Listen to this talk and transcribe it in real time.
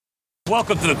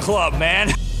Welcome to the club, man.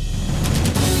 Yo,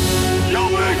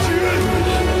 Adrian!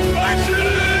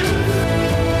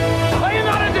 Are you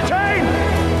not entertained?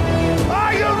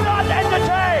 Are you not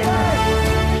entertained?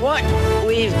 What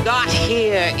we've got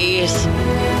here is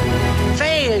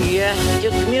failure to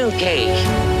communicate.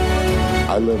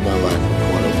 I live my life a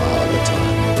quarter mile at a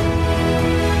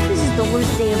time. This is the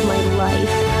worst day of my life.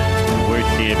 The worst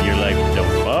day of your life so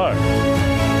far.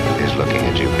 He's looking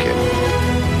at you, kid.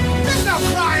 There's no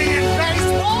crying in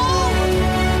baseball!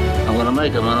 I'm gonna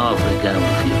make him an offer he can't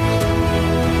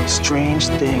refuse. Strange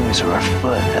things are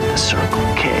afoot at the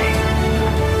Circle K.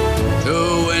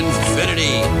 To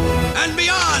infinity and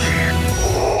beyond!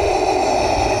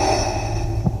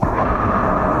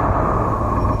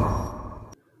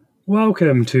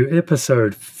 Welcome to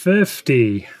episode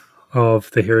 50 of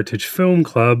the Heritage Film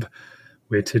Club,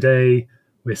 where today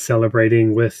we're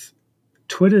celebrating with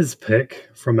Twitter's pick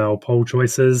from our poll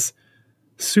choices,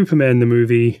 Superman the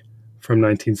movie from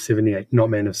 1978, not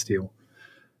Man of Steel.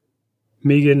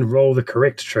 Megan, roll the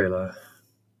correct trailer.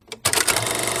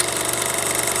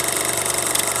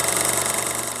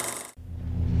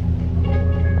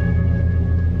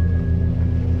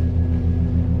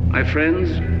 My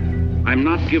friends, I'm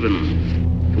not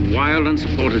given to wild,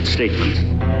 unsupported statements.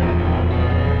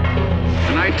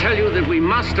 And I tell you that we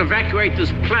must evacuate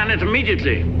this planet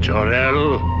immediately.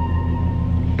 Jor-El,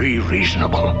 be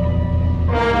reasonable.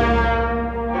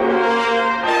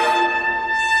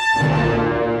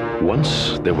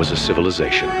 Once there was a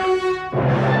civilization,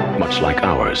 much like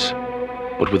ours,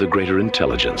 but with a greater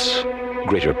intelligence,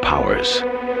 greater powers,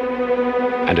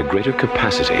 and a greater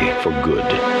capacity for good.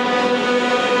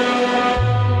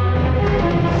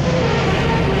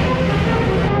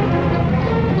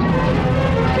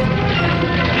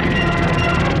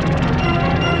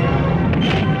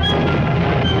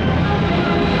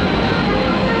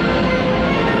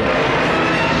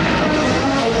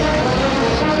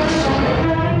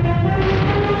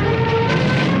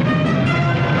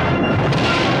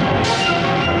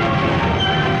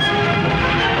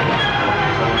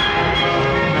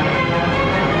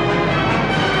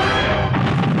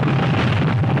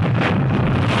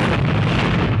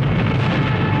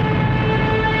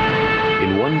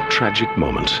 Tragic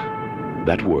moment,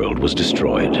 that world was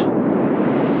destroyed.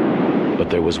 But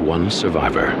there was one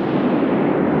survivor.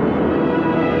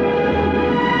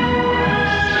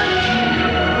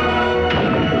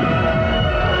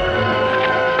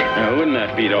 Now, wouldn't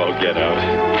that beat all get out?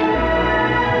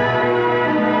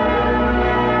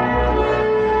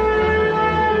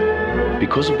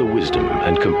 Because of the wisdom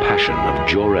and compassion of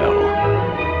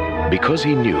Jor-El, because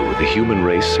he knew the human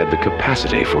race had the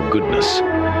capacity for goodness,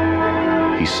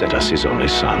 he sent us his only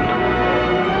son.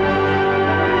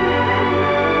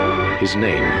 His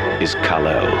name is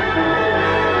Kal-El.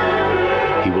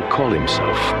 He will call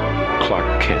himself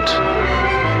Clark Kent.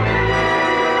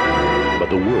 But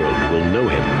the world will know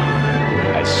him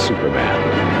as Superman.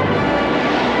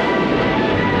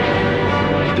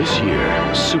 This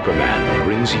year, Superman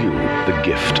brings you the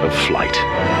gift of flight.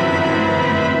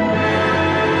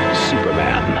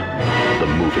 Superman, the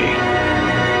movie.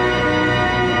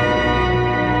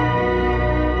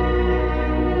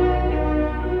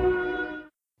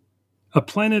 A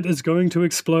planet is going to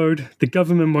explode. The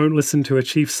government won't listen to a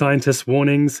chief scientist's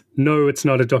warnings. No, it's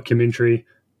not a documentary.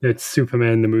 It's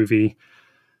Superman the movie.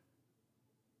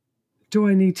 Do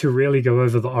I need to really go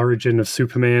over the origin of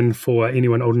Superman for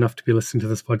anyone old enough to be listening to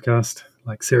this podcast?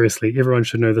 Like, seriously, everyone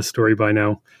should know this story by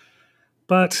now.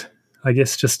 But, I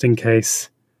guess just in case.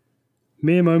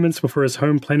 Mere moments before his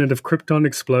home planet of Krypton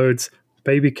explodes,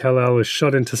 baby Kal-El is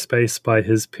shot into space by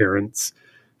his parents.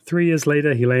 3 years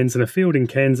later, he lands in a field in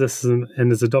Kansas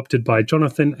and is adopted by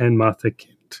Jonathan and Martha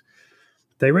Kent.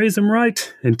 They raise him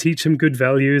right and teach him good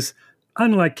values,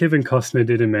 unlike Kevin Costner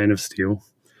did in Man of Steel.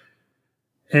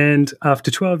 And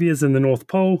after 12 years in the North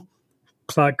Pole,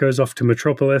 Clark goes off to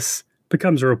Metropolis,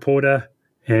 becomes a reporter,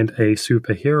 and a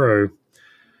superhero.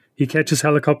 He catches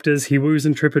helicopters, he woos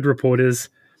intrepid reporters,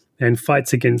 and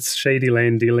fights against shady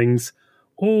land dealings,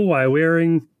 all while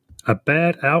wearing a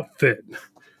bad outfit.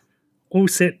 All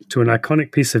set to an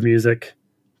iconic piece of music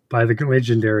by the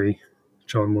legendary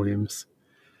John Williams.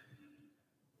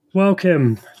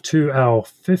 Welcome to our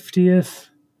 50th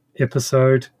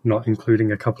episode, not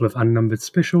including a couple of unnumbered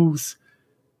specials.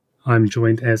 I'm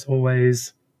joined as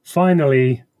always.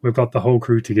 Finally, we've got the whole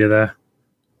crew together,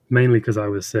 mainly because I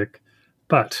was sick.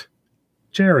 But,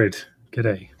 Jared,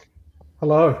 g'day.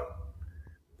 Hello.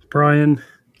 Brian.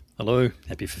 Hello,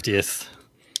 happy 50th.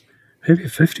 Happy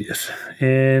 50th.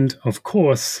 And, of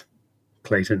course,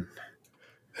 Clayton.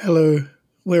 Hello.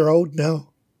 We're old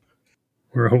now.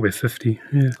 we're 50.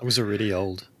 Yeah. I was already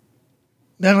old.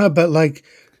 No, but like,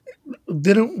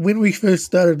 when we first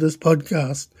started this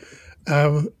podcast,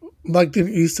 Mike,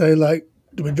 didn't you say like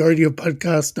the majority of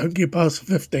podcasts don't get past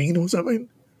 15 or something?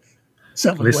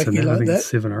 Something Less than wacky that, I like think that. it's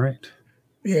 7 or 8.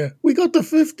 Yeah, we got to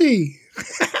 50.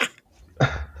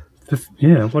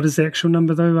 Yeah, what is the actual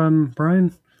number though,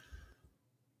 Brian?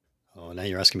 Oh, now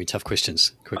you're asking me tough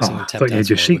questions. Quick, Oh, someone I tap thought you had dance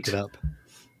your while I look sheet. it up.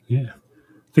 Yeah.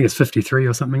 I think it's 53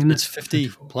 or something, isn't it? It's 50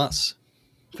 plus.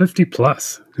 50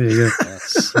 plus. There you go.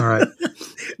 Yes. All right.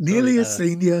 Nearly a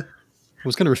senior. I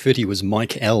was going to refer to you as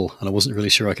Mike L, and I wasn't really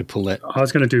sure I could pull that. I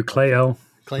was going to do Clay L.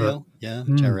 Clay L? Yeah,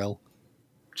 JRL.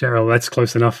 JRL, that's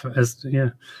close enough.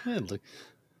 Yeah, it'll do.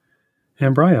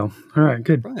 And Brielle. All right,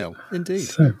 good. Brielle, indeed.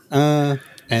 So.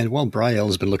 And while Brielle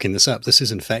has been looking this up, this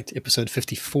is in fact episode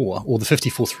 54, or the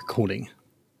 54th recording.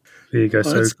 There you go.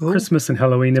 So cool. Christmas and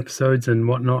Halloween episodes and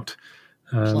whatnot.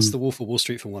 Plus the Wolf of Wall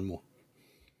Street for one more.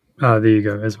 There you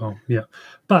go as well. Yeah.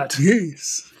 But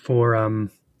yes, for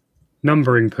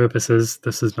numbering purposes,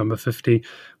 this is number 50.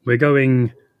 We're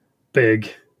going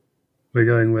big. We're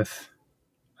going with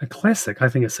a classic. I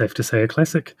think it's safe to say a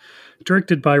classic.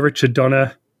 Directed by Richard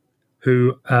Donner,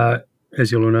 who,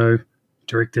 as you'll all know,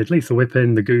 directed Lethal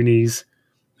Weapon, The Goonies,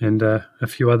 and a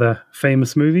few other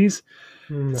famous movies.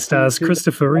 Stars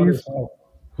Christopher Reeve. Well.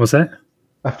 What's that?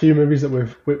 A few movies that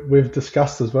we've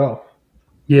discussed as well.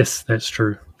 Yes, that's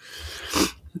true.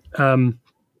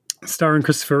 Starring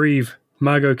Christopher Reeve,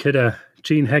 Margot Kidder,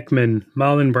 Gene Hackman,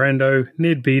 Marlon Brando,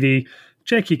 Ned Beatty,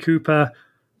 Jackie Cooper,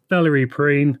 Valerie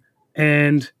Perrine,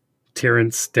 and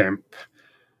Terence Stamp.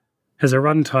 Has a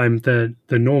runtime, the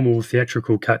normal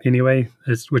theatrical cut anyway,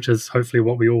 which is hopefully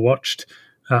what we all watched,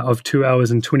 of 2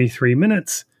 hours and 23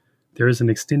 minutes. There is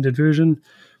an extended version.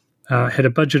 Had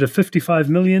a budget of $55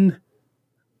 million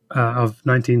of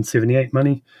 1978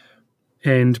 money,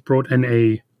 and brought in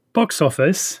a box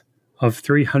office of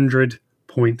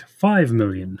 $300.5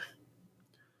 million.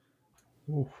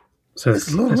 Oof. So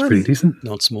that's pretty decent.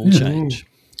 Not small change.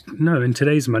 No, in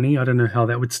today's money, I don't know how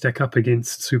that would stack up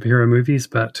against superhero movies,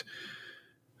 but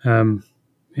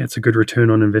it's a good return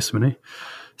on investment. Eh?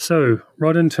 So,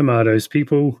 Rotten Tomatoes,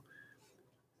 people,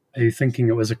 are you thinking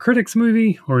it was a critics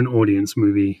movie or an audience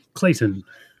movie? Clayton?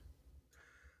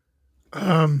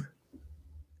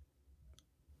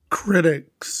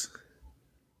 Critics.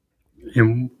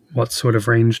 In what sort of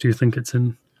range do you think it's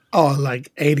in? Oh,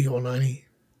 like 80 or 90.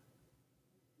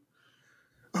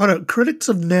 Oh no, critics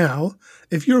of now.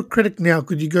 If you're a critic now,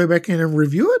 could you go back in and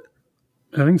review it?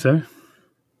 I think so.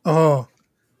 Oh.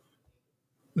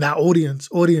 Now, audience,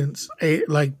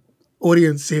 like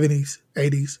audience 70s,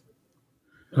 80s.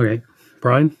 Okay.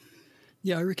 Brian?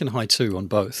 Yeah, I reckon high 2 on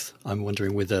both. I'm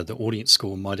wondering whether the audience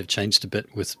score might have changed a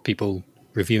bit with people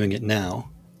reviewing it now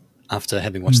after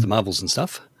having watched the Marvels and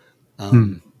stuff. But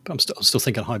I'm still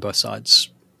thinking high both sides.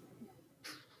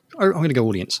 I'm going to go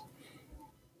audience.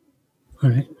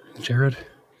 Okay. Jared?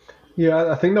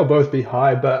 Yeah, I think they'll both be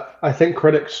high, but I think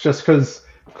critics, just because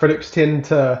critics tend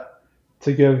to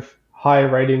give higher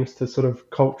ratings to sort of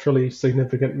culturally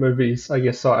significant movies, I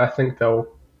guess. So I think they'll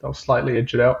slightly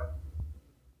edge it out.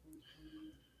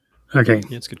 Okay.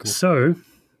 Yeah, it's good call. So,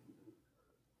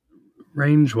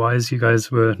 range-wise, you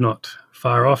guys were not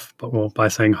far off, but well, by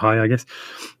saying high, I guess.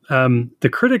 The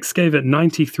critics gave it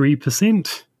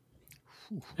 93%,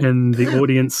 and the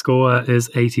audience score is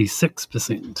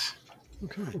 86%.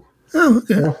 Okay. Oh,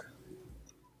 okay. Yeah.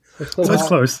 So it's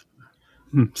close.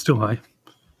 Still high.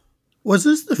 Was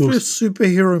this the first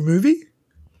superhero movie?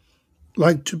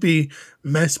 Like, to be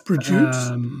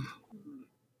mass-produced?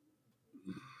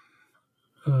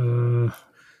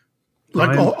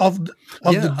 Like of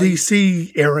the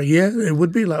DC era, yeah? It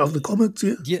would be like of the comics,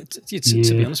 yeah? Yeah, to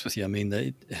be honest with you, I mean,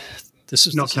 this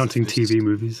is... Not counting TV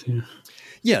movies, yeah.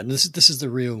 Yeah, this is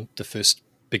the first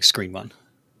big screen one,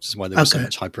 which is why there was so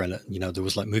much hype around it. You know, there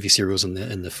was like movie serials in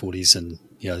the 40s and,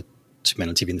 you know, Superman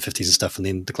on TV in the 50s and stuff, and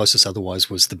then the closest otherwise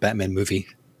was the Batman movie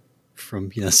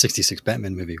from, 66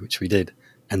 Batman movie, which we did.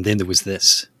 And then there was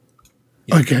this.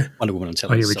 Wonder Woman on television.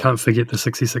 Oh, yeah, we can't forget the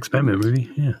 66 Batman movie,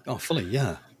 yeah. Oh, fully,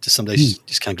 yeah. Just some days you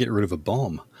just can't get rid of a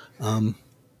bomb.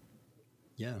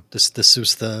 This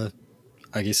was the,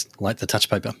 I guess, like the touch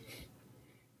paper.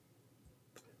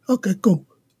 Okay, cool.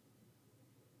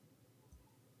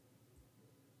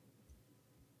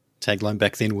 Tagline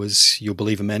back then was, "You'll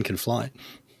believe a man can fly."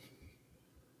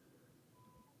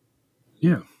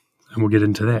 Yeah, and we'll get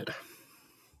into that.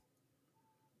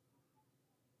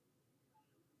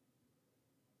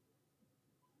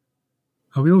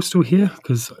 Are we all still here?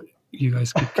 Because you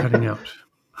guys keep cutting out.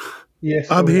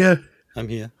 Yes, I'm here. I'm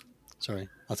here. Sorry.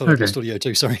 I thought I lost audio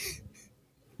too, sorry.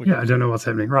 Yeah, I don't know what's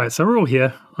happening. Right, so we're all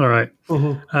here. All right.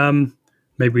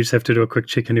 Maybe we just have to do a quick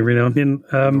check-in every now and then.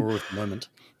 Or at the moment.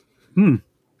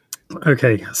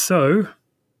 Okay, so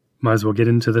might as well get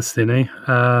into this then, eh?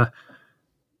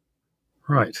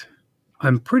 Right.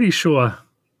 I'm pretty sure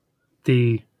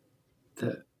the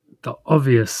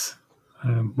obvious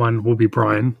one will be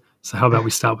Brian. So how about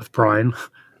we start with Brian?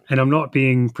 And I'm not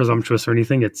being presumptuous or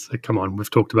anything. It's come on, we've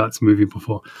talked about this movie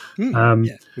before. Yeah,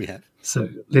 we have. So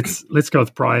let's go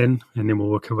with Brian, and then we'll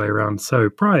work our way around. So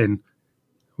Brian,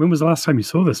 when was the last time you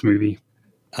saw this movie?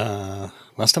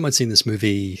 Last time I'd seen this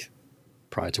movie,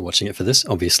 prior to watching it for this,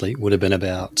 obviously, would have been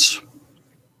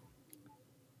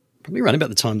probably around about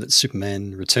the time that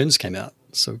Superman Returns came out.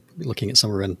 So probably looking at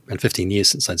somewhere around 15 years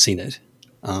since I'd seen it.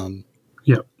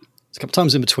 It's a couple of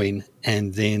times in between,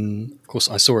 and then, of course,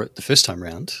 I saw it the first time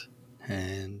round.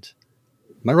 And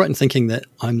am I right in thinking that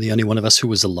I'm the only one of us who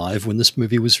was alive when this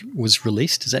movie was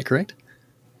released? Is that correct?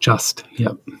 Just.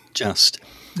 Yeah.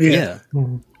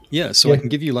 So I can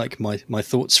give you like my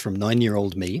thoughts from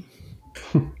 9-year-old me.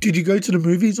 Did you go to the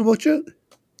movies and watch it?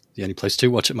 The only place to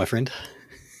watch it, my friend.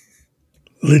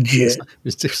 Legit. It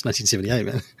was 1978,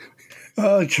 man.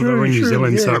 Oh, true. Well, we're in New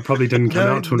Zealand, so it probably didn't come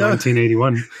out till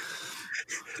 1981.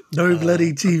 No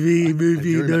bloody TV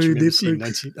movie, no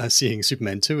Netflix. Seeing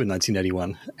Superman 2 in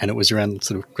 1981, and it was around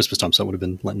sort of Christmas time, so it would have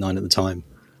been like 9 at the time.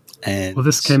 And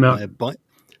this came out.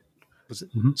 Was it?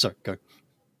 Sorry, go.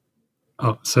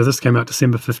 Oh, so this came out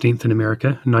December 15th in America,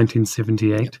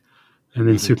 1978, and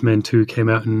then Superman 2 came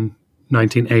out in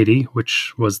 1980,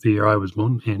 which was the year I was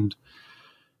born, and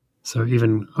so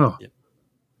even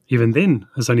then,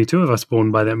 there's only 2 of us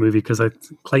born by that movie because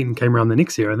Clayton came around the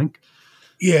next year, I think.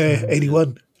 Yeah,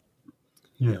 81.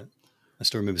 Yeah. I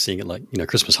still remember seeing it like,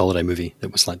 Christmas holiday movie.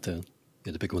 That was like the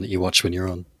big one that you watch when you're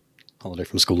on holiday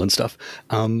from school and stuff.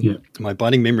 My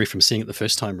abiding memory from seeing it the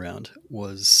first time round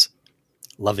was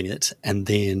loving it. And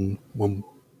then when,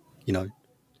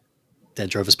 Dad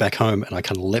drove us back home and I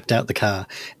kind of leapt out the car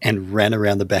and ran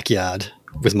around the backyard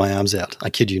with my arms out.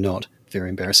 I kid you not. Very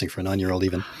embarrassing for a 9-year-old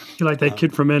even. You're like that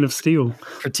kid from Man of Steel.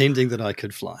 Pretending that I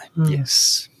could fly.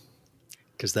 Yes.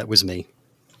 Because that was me.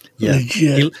 Yeah,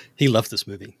 he loved this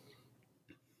movie.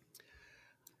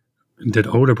 Did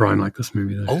older Brian like this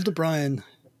movie, though? Older Brian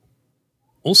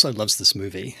also loves this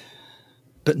movie,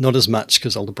 but not as much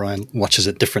because older Brian watches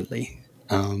it differently.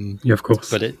 Yeah, of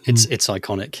course. But it's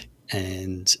iconic,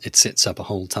 and it sets up a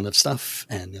whole ton of stuff,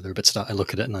 and there are bits that I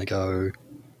look at it and I go,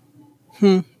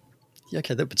 yeah,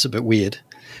 okay, that bit's a bit weird.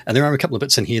 And there are a couple of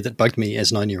bits in here that bugged me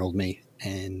as 9-year-old me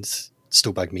and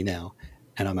still bug me now,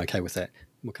 and I'm okay with that.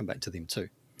 We'll come back to them too.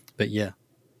 But yeah,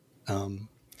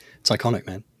 it's iconic,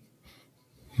 man.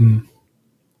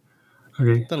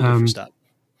 Okay. That'll do for a start.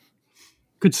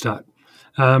 Good start.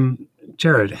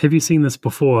 Jared, have you seen this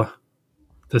before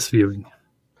this viewing?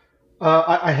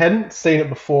 I hadn't seen it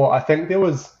before. I think there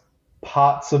was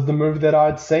parts of the movie that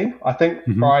I'd seen. I think,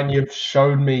 Brian, you've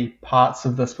showed me parts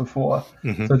of this before.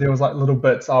 So there was like little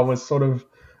bits I was sort of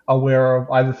aware of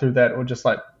either through that or just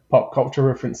like pop culture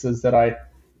references that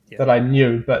I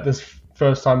knew. But this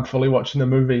first time fully watching the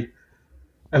movie,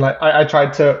 and like I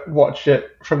tried to watch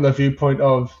it from the viewpoint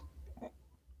of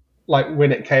like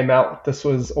when it came out, this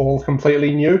was all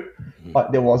completely new.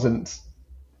 Like there wasn't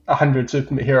 100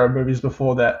 superhero movies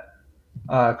before that,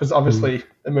 because obviously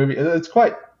the movie, it's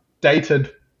quite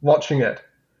dated watching it,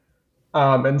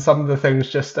 and some of the things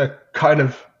just are kind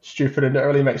of stupid and don't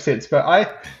really make sense. But I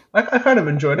kind of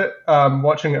enjoyed it,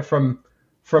 watching it from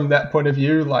that point of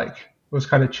view. Like it was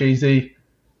kind of cheesy.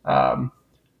 But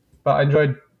I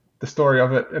enjoyed the story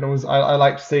of it, and I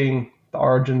liked seeing the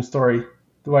origin story,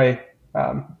 the way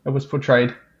it was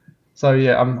portrayed. So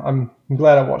yeah, I'm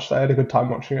glad I watched it. I had a good time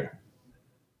watching it.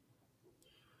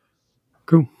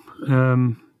 Cool.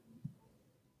 Going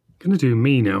to do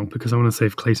me now because I want to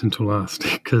save Clayton till last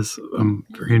because I'm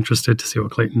very interested to see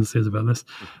what Clayton says about this.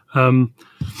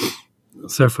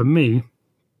 So for me,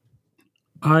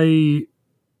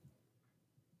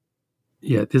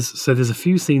 there's a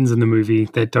few scenes in the movie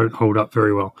that don't hold up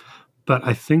very well. But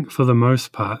I think for the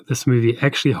most part, this movie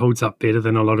actually holds up better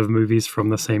than a lot of movies from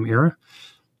the same era.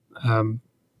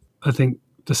 I think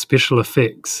the special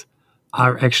effects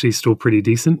are actually still pretty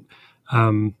decent.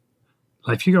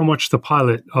 Like if you go and watch the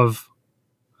pilot of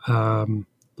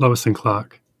Lois and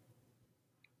Clark,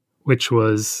 which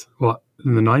was,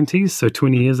 in the 90s, so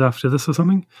 20 years after this or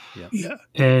something? Yeah.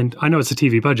 And I know it's a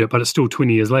TV budget, but it's still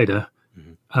 20 years later.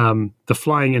 The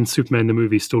flying in Superman the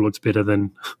movie still looks better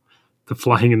than the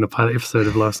flying in the pilot episode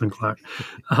of Lois and Clark.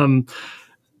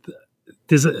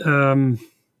 There's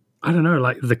I don't know,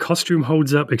 like the costume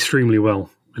holds up extremely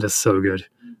well. It is so good.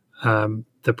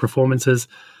 the performances.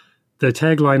 The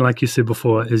tagline, like you said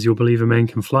before, is "You'll believe a man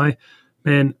can fly."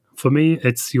 Man, for me,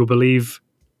 it's "You'll believe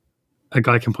a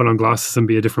guy can put on glasses and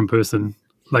be a different person,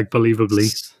 like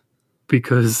believably,"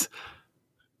 because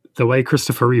the way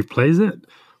Christopher Reeve plays it,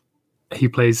 he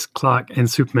plays Clark and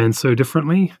Superman so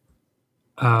differently.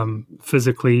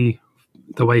 Physically,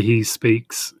 the way he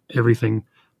speaks, everything.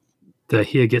 The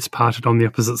hair gets parted on the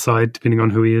opposite side, depending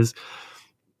on who he is.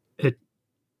 It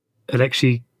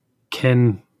actually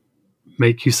can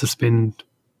make you suspend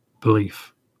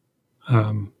belief.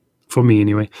 For me,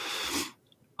 anyway.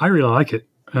 I really like it.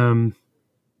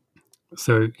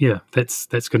 So yeah, that's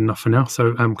good enough for now.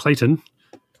 So Clayton,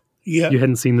 yeah, you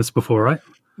hadn't seen this before, right?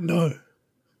 No.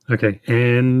 Okay,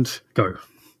 and go.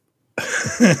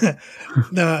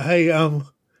 No, hey,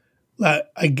 like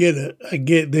I get it. I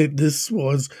get that this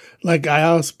was, like I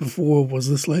asked before, was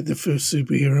this like the first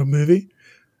superhero movie?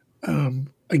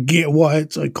 I get why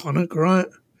it's iconic, right?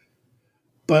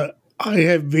 But I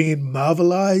have been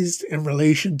marvelized in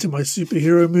relation to my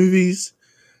superhero movies,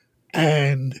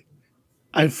 and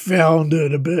I found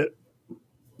it a bit,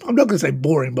 I'm not going to say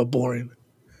boring, but boring.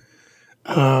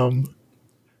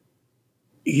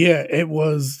 Yeah, it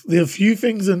was, there are a few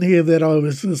things in here that I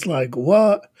was just like,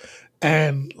 what?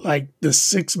 And like the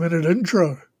 6-minute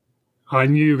intro. I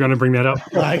knew you were going to bring that up.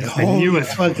 Like, I knew holy it.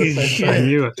 fucking shit. I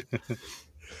knew it.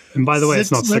 And by the way,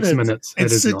 it's not 6 minutes.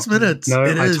 It's it is 6 not. minutes. No,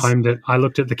 it I is. timed it. I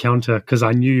looked at the counter because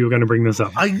I knew you were going to bring this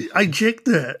up. I checked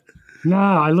it.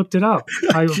 Nah, I looked it up.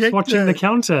 I was watching the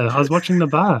counter. I was watching the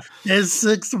bar. It's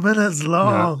 6 minutes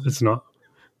long. No, it's not.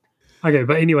 Okay,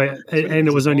 but anyway, and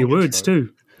it was only words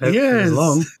too. Yes. It's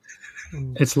long.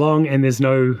 It's long, and there's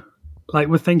no, like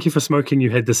with Thank You for Smoking,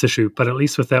 you had this issue, but at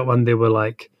least with that one, there were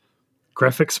like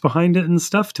graphics behind it and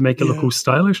stuff to make it look all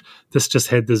stylish. This just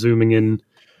had the zooming in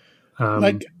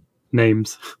like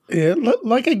names. Yeah,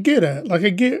 like I get it. Like I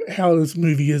get how this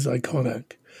movie is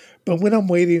iconic. But when I'm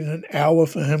waiting an hour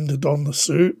for him to don the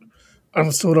suit,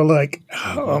 I'm sort of like,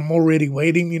 I'm already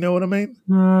waiting, you know what I mean?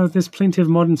 No, there's plenty of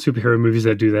modern superhero movies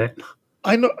that do that.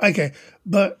 I know, okay.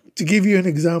 But to give you an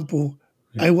example,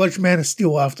 I watched Man of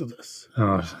Steel after this.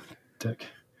 Oh, dick.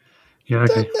 Yeah,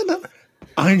 okay. No.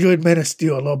 I enjoyed Man of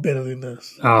Steel a lot better than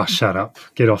this. Oh, shut up.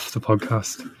 Get off the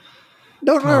podcast.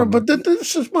 No, but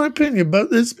that's just my opinion. But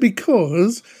it's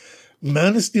because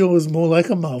Man of Steel is more like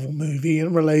a Marvel movie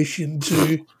in relation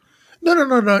to...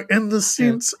 No. In the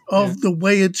sense of the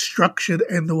way it's structured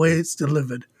and the way it's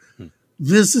delivered.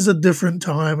 This is a different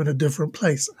time and a different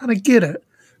place. And I get it.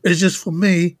 It's just for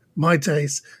me, my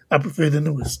taste, I prefer the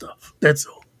newer stuff. That's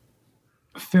all.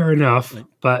 Fair enough,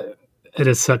 but it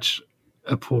is such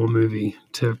a poor movie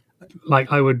to...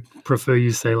 Like, I would prefer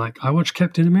you say, like, I watched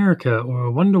Captain America or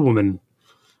Wonder Woman.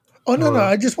 Oh, no.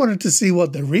 I just wanted to see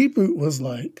what the reboot was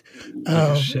like.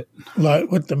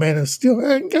 Like with the Man of Steel.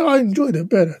 And I enjoyed it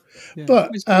better. Yeah.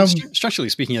 But structurally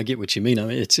speaking, I get what you mean. I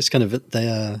mean, it's just kind of, they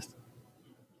are...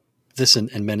 This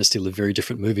and Man of Steel are very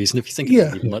different movies. And if you think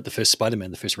about it, even like the first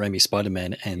Spider-Man, the first Raimi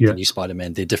Spider-Man and the new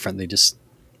Spider-Man, they're different.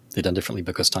 They're done differently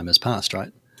because time has passed,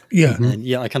 right? Yeah. And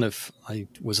I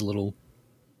was a little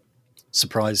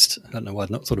surprised. I don't know why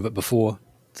I'd not thought of it before,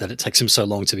 that it takes him so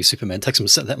long to be Superman. It takes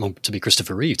him that long to be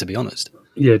Christopher Reeve, to be honest.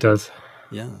 Yeah, it does.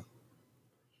 Yeah.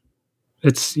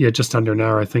 It's, just under an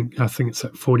hour, I think. I think it's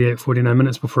at 48, 49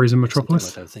 minutes before he's in Metropolis.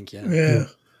 Like that, I think, yeah.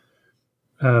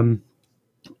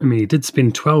 I mean, he did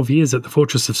spend 12 years at the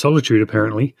Fortress of Solitude,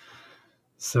 apparently.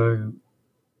 So,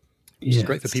 It's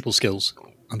great for people skills,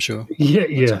 I'm sure.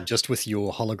 Yeah. Just with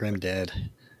your hologram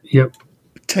dad. Yep.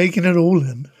 Taking it all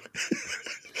in.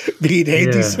 Being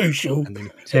antisocial.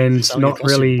 And not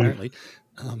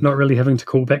really having to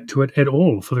call back to it at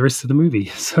all for the rest of the movie.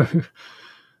 So,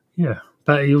 yeah.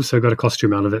 But he also got a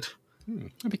costume out of it.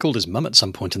 Maybe called his mum at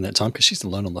some point in that time because she's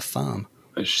alone on the farm.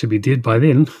 She'd be dead by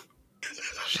then.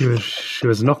 She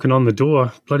was knocking on the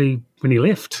door bloody when he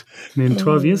left. And then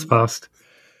 12 years passed.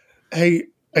 Hey,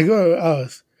 I gotta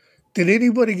ask, did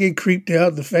anybody get creeped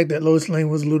out the fact that Lois Lane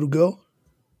was a little girl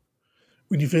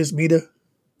when you first meet her?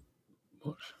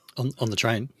 What? On the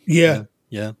train? Yeah.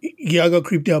 Yeah, I got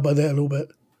creeped out by that a little bit.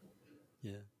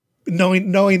 Yeah.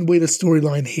 Knowing where the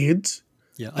storyline heads.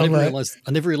 Yeah, I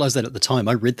never realized that at the time.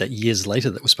 I read that years later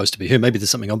that was supposed to be her. Maybe there's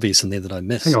something obvious in there that I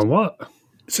missed. Hang on, what?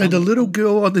 So the little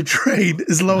girl on the train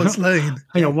is Lois Lane.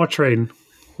 Hang on, what train?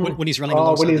 When he's running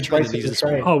alongside the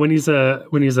train. Oh, when he's a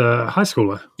high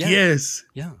schooler. Yeah. Yes.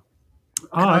 Yeah.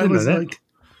 Oh, I didn't know that. Like,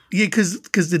 yeah,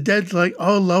 because the dad's like,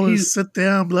 oh, Lois, sit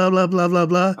down, blah, blah, blah, blah,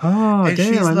 blah. Oh, and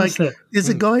damn, she's I like, missed that. there's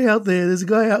a guy out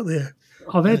there.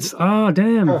 Oh,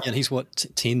 damn. Yeah, and he's what,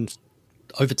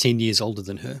 over 10 years older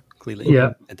than her, clearly.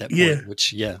 Yeah. At that point,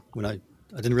 which, when I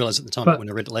I didn't realize at the time, but when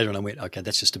I read it later, and I went, okay,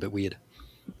 that's just a bit weird.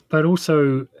 But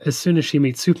also, as soon as she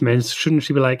meets Superman, shouldn't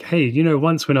she be like, hey,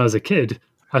 once when I was a kid,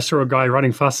 I saw a guy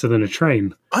running faster than a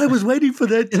train. I was waiting for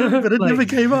that too, but it never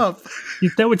came up.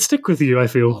 That would stick with you, I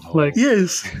feel.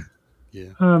 Yes.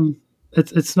 Yeah.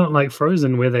 It's not like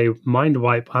Frozen where they mind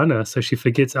wipe Anna so she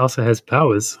forgets Elsa has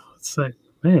powers. It's like,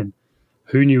 man,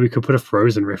 who knew we could put a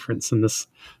Frozen reference in this?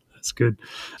 That's good.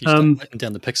 If you start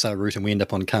down the Pixar route and we end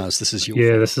up on Cars, this is your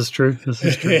fault. This is true. This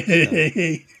is true.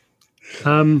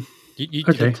 You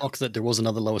did clock that there was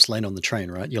another Lois Lane on the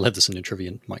train, right? You'll have this in your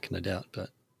trivia, Mike, no doubt.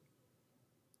 But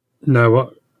no,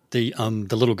 what? The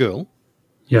little girl,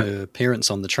 her parents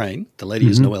on the train. The lady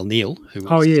is Noelle Neal, who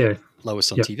was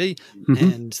Lois on TV,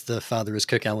 and the father is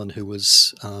Kirk Allen, who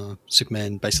was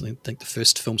Superman. Basically, I think the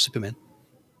first film Superman.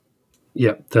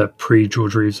 Yeah, the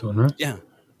pre-George Reeves one, right? Yeah.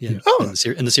 Oh.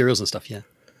 In the serials and stuff. Yeah.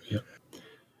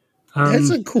 That's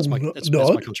a cool that's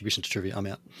my contribution to trivia. I'm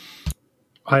out.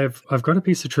 I've got a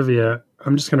piece of trivia.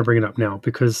 I'm just going to bring it up now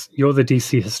because you're the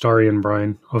DC historian,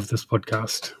 Brian, of this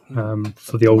podcast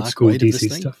for the old school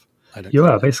DC stuff. You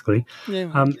are, basically.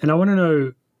 Yeah. And I want to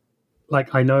know,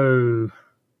 I know...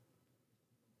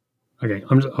 Okay,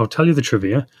 I'll tell you the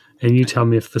trivia, and you tell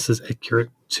me if this is accurate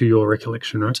to your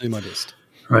recollection, right? Do my best.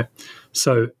 Right.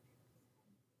 So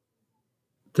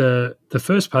the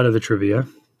first part of the trivia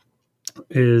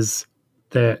is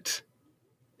that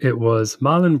it was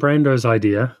Marlon Brando's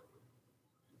idea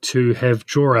to have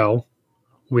Jor-El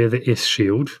wear the S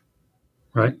shield,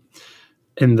 right,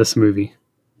 in this movie,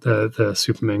 the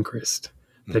Superman crest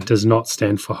that does not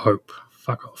stand for hope.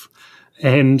 Fuck off.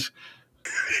 And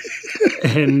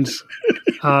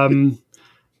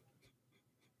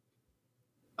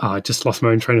I just lost my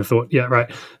own train of thought. Yeah,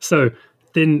 right. So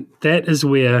then that is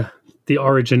where the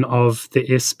origin of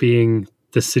the S being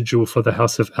the sigil for the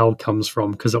House of L comes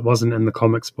from, because it wasn't in the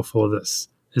comics before this.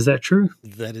 Is that true?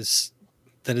 That is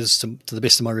to the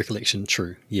best of my recollection,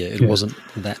 true. Yeah, it wasn't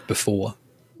that before.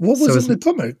 What was in the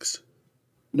comics?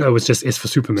 No, it was just S for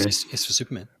Superman. S for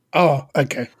Superman. Oh,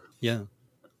 okay. Yeah.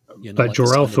 But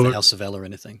Jor-El thought the House of L or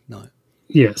anything. No.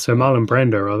 Yeah, so Marlon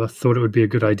Brando rather thought it would be a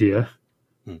good idea.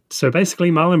 So basically,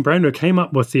 Marlon Brando came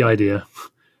up with the idea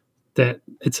that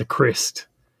it's a crest.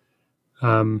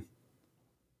 Because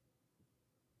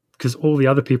all the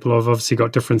other people have obviously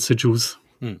got different sigils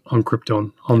on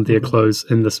Krypton, on their clothes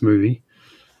in this movie.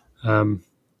 So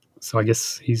I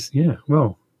guess he's,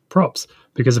 props.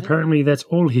 Because apparently that's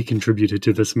all he contributed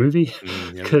to this movie.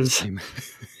 Because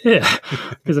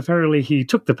apparently he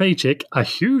took the paycheck, a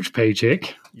huge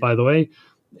paycheck, by the way,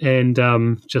 and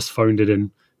just phoned it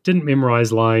in. Didn't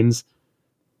memorize lines,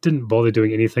 didn't bother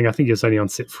doing anything. I think he was only on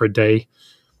set for a day.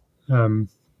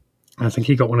 I think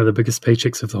he got one of the biggest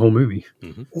paychecks of the whole movie.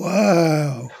 Mm-hmm.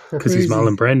 Wow. Because he's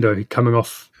Marlon Brando, coming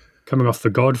off The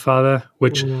Godfather,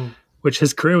 which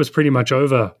his career was pretty much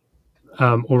over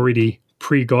already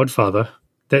pre-Godfather.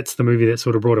 That's the movie that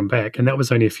sort of brought him back, and that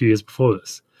was only a few years before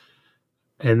this.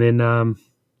 And then,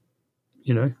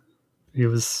 he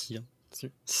was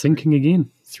sinking again.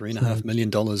 $3.5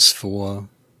 million for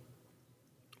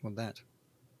that.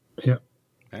 Yeah.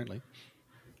 Apparently.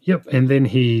 Yep. And then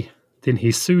he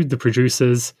sued the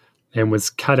producers and was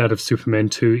cut out of Superman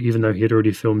 2, even though he had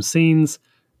already filmed scenes.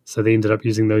 So they ended up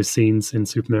using those scenes in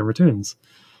Superman Returns.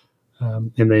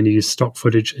 And then he used stock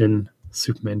footage in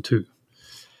Superman 2.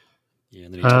 Yeah,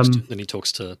 and then he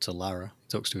talks to Lara. He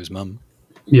talks to his mum.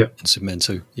 Yeah. In Superman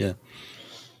 2, yeah.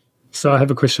 So I have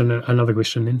another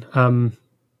question then.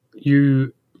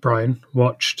 You, Brian,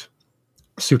 watched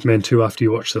Superman 2 after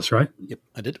you watched this, right? Yep,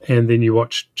 I did. And then you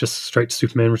watched just straight to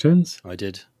Superman Returns? I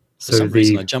did. For some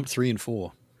reason, I jumped 3 and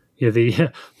 4. Yeah,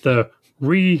 the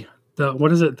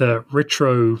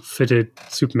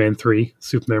retrofitted Superman 3,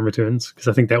 Superman Returns, because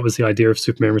I think that was the idea of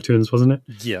Superman Returns, wasn't it?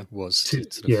 Yeah, it was.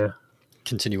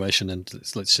 Continuation, and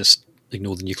let's just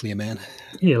ignore the nuclear man.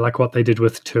 Yeah, like what they did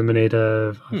with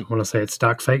Terminator. I want to say it's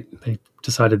Dark Fate. They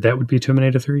decided that would be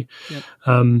Terminator 3. Yep.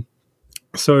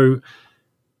 So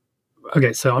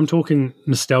I'm talking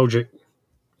nostalgic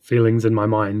feelings in my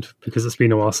mind because it's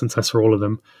been a while since I saw all of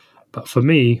them. But for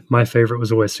me, my favorite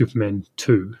was always Superman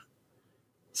 2.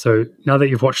 So now that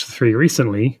you've watched the 3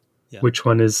 recently, which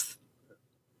one is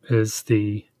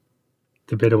the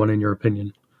better one in your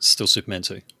opinion? Still Superman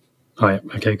 2. Oh, yeah.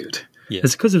 Okay, good. Yeah.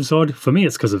 It's because of Zod. For me,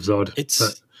 it's because of Zod. It's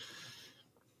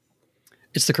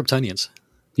the Kryptonians.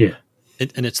 Yeah.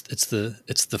 And it's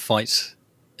the fight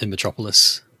in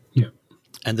Metropolis. Yeah.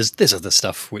 And there's other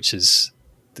stuff which is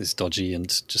dodgy and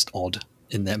just odd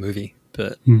in that movie.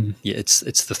 But it's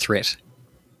the threat.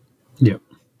 Yeah.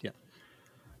 Yeah.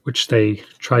 Which they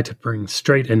try to bring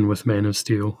straight in with Man of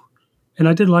Steel. And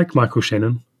I did like Michael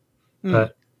Shannon,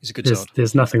 but he's a good Zod.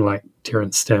 There's nothing like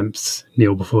Terrence Stamp's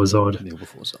Kneel Before Zod. Kneel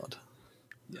Before Zod.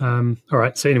 Yeah. All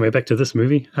right, so anyway, back to this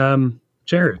movie.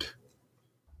 Jared.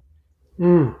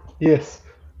 Yes.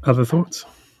 Other thoughts?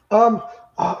 I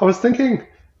was thinking,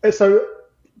 so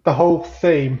the whole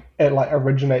theme, it like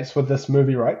originates with this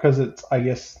movie, right? Because it's, I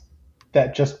guess,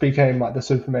 that just became like the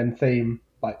Superman theme,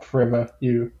 like forever.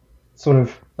 You sort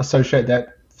of associate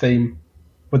that theme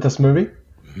with this movie.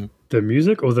 The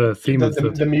music or the theme of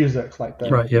the music, like the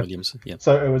right, yeah. Williams, yeah.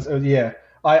 So it was yeah.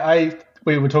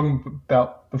 We were talking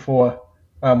about before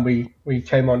we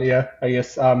came on air, I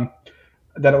guess, that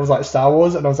it was like Star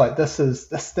Wars, and I was like,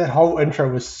 that whole intro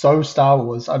was so Star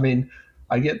Wars. I mean,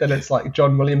 I get that it's like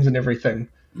John Williams and everything,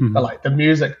 but like the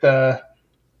music, the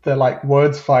like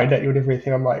words flying at you and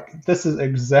everything, I'm like, this is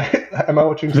exact. Am I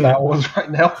watching Star Wars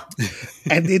right now?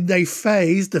 And then they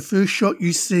phase. The first shot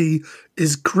you see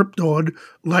is Krypton,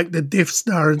 like the Death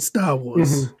Star in Star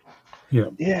Wars.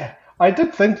 Yeah. I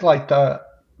did think like the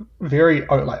very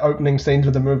like opening scenes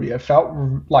of the movie, it felt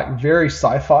like very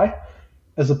sci-fi,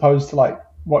 as opposed to like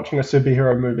watching a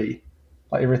superhero movie.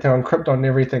 Like everything on Krypton and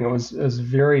everything, it was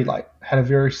very like had a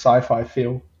very sci-fi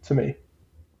feel to me.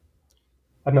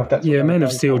 I don't know if that's Man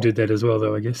of Steel did that as well,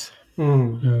 though, I guess.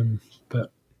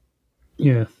 But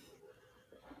yeah,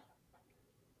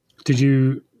 did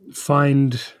you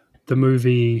find the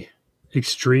movie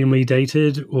extremely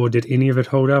dated, or did any of it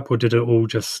hold up, or did it all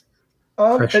just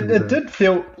crash? It did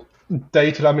feel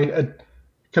dated. I mean,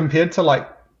 compared to like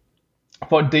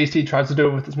what DC tries to do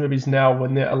with its movies now,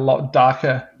 when they're a lot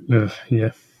darker, and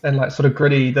like sort of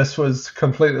gritty. This was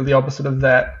completely the opposite of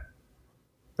that.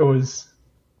 It was.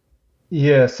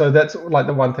 Yeah, so that's like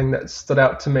the one thing that stood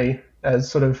out to me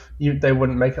as sort of they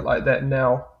wouldn't make it like that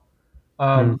now.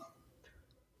 Yeah,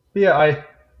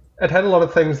 it had a lot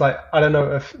of things like, I don't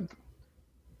know if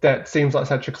that seems like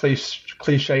such a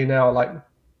cliche now, like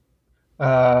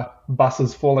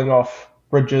buses falling off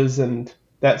bridges and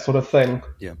that sort of thing.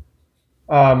 Yeah.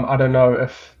 I don't know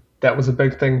if that was a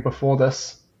big thing before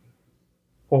this,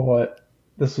 or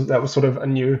that was sort of a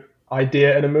new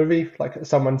idea in a movie, like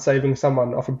someone saving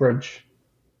someone off a bridge.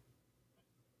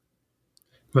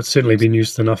 But it's certainly been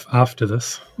used enough after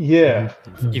this. Yeah.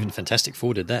 Even Fantastic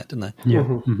Four did that, didn't they? Yeah.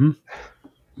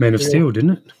 Man of Steel,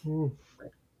 didn't it?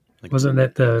 Wasn't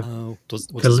that the...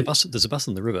 there's a bus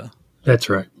in the river. That's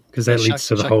right, because that leads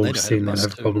to the whole scene that I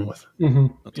have a problem with.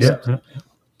 Yeah.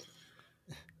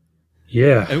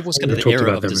 And it was kind of the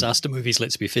era of disaster movies,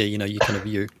 let's be fair. You know,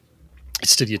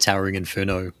 it's still your towering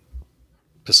inferno,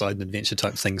 Poseidon adventure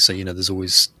type thing, so there's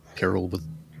always peril with,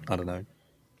 I don't know,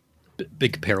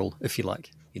 big peril, if you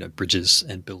like, bridges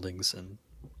and buildings, and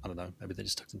I don't know, maybe they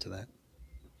just tucked into that.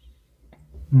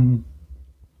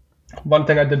 One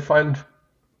thing I did find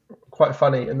quite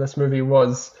funny in this movie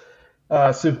was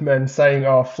Superman saying,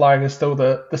 flying is still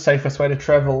the safest way to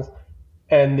travel,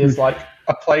 and there's like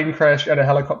a plane crash and a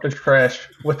helicopter crash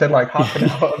within like half an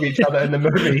hour of each other in the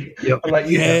movie. And like,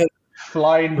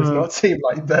 flying does not seem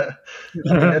like that.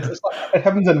 I mean, it's like, it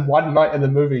happens in one night in the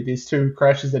movie, these two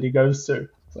crashes that he goes to.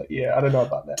 It's like, I don't know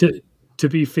about that. To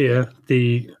be fair,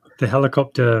 the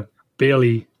helicopter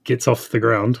barely gets off the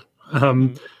ground,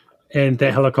 and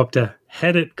that helicopter,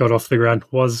 had it got off the ground,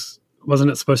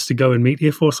 wasn't it supposed to go and meet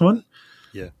Air Force One?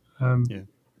 Yeah.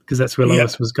 Because that's where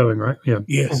Lois was going, right? Yeah.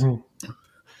 Yes.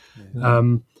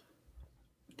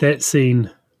 That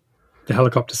scene, the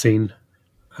helicopter scene,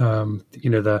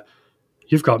 the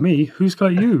 "You've got me, who's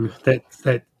got you?"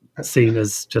 That scene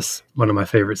is just one of my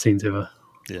favorite scenes ever.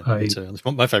 Yeah, me too. It's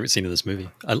my favorite scene of this movie.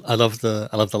 I love the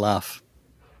laugh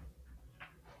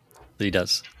that he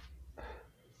does.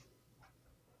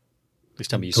 Please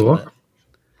tell me you saw that.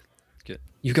 Good.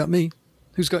 You got me.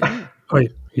 Who's got you? Oh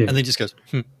yeah. And then just goes.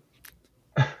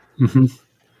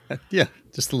 Yeah,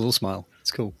 just a little smile.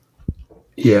 It's cool.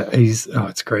 Yeah,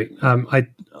 it's great.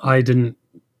 I didn't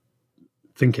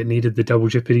think it needed the double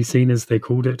jeopardy scene, as they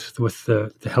called it, with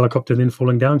the helicopter then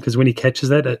falling down, because when he catches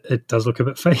that, it does look a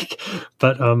bit fake.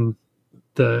 But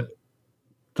the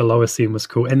lower scene was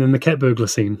cool, and then the cat burglar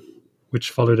scene,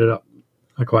 which followed it up,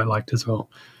 I quite liked as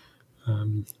well.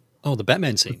 The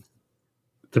Batman scene.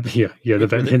 The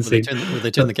Batman scene. Where they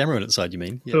turn the camera on its side, you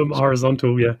mean? Yeah,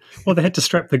 horizontal, yeah. Well, they had to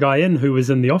strap the guy in who was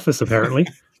in the office, apparently,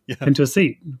 into a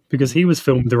seat, because he was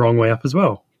filmed the wrong way up as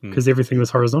well, because everything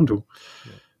was horizontal.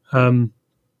 Yeah.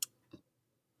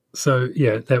 So,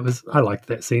 I liked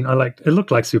that scene. It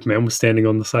looked like Superman was standing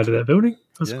on the side of that building,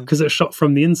 because it shot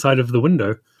from the inside of the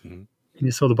window, and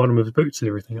you saw the bottom of his boots and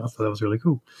everything. I thought that was really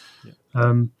cool. Yeah.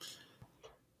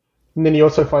 And then he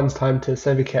also finds time to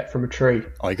save a cat from a tree.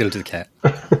 Oh, you got to do the cat.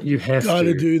 You have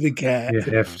to do the cat. You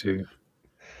have to.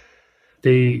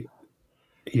 So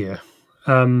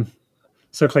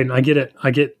Clayton, I get it. I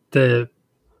get the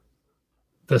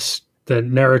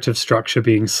narrative structure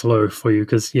being slow for you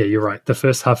because you're right. The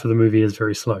first half of the movie is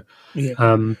very slow.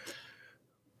 Yeah.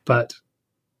 But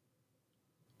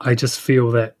I just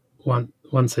feel that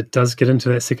once it does get into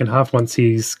that second half, once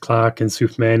he's Clark and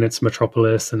Superman, it's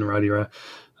Metropolis and Radira.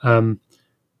 I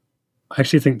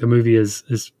actually think the movie is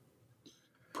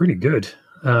pretty good.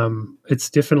 It's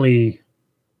definitely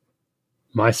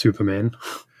my Superman.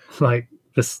 Like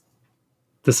this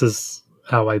is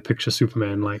how I picture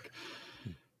Superman, like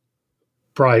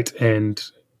bright and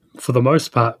for the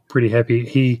most part pretty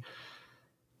happy.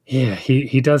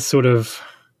 He does sort of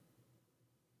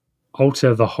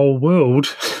alter the whole world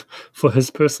for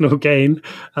his personal gain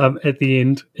at the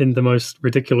end in the most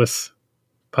ridiculous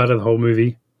part of the whole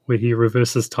movie where he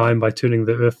reverses time by turning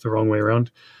the earth the wrong way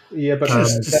around. Yeah, but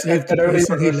it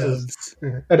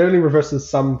only reverses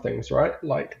some things, right?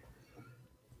 Like,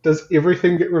 does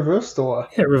everything get reversed, or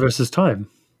it reverses time?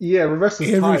 Yeah, it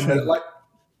reverses time, but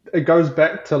it goes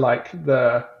back to like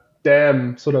the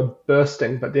dam sort of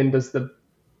bursting, but then does the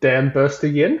dam burst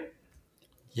again?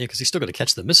 Yeah, because he's still got to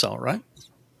catch the missile, right?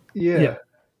 Yeah.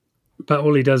 But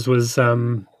all he does was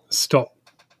stop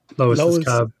Lois's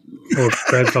car or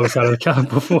grab Lois out of the car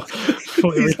before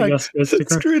everything else goes to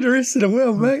screw the rest of the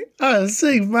world, mate. I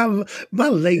see my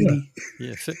lady.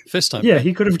 Yeah, first time. Yeah,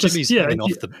 he could have Jimmy's just hanging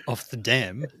off the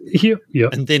dam. Yeah,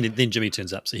 and then Jimmy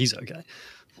turns up, so he's okay.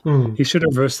 He should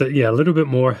have reversed it, a little bit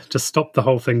more. Just stopped the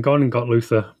whole thing, gone and got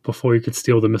Luther before he could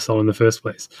steal the missile in the first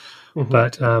place.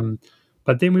 Mm-hmm.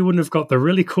 But then we wouldn't have got the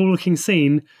really cool looking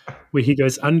scene where he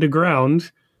goes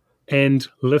underground and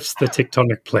lifts the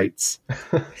tectonic plates.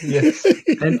 Yes.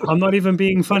 And I'm not even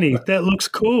being funny. That looks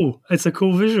cool. It's a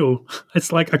cool visual.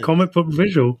 It's like a comic book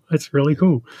visual. It's really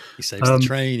cool. He saves the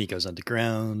train. He goes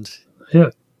underground.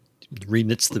 Yeah.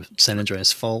 Reknits the San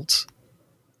Andreas fault.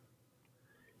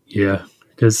 Yeah,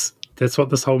 because that's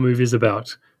what this whole movie is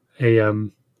about.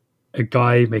 A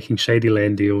guy making shady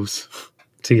land deals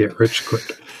to get rich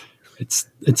quick. It's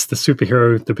the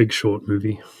superhero, The Big Short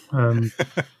movie.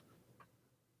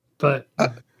 But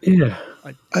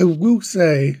I will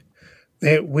say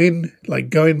that when, like,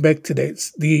 going back to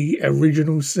the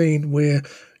original scene where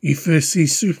you first see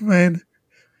Superman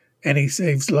and he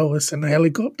saves Lois in a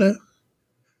helicopter,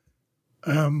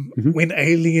 when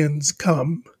aliens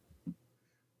come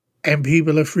and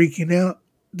people are freaking out,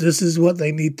 this is what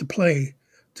they need to play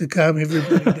to calm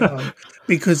everybody down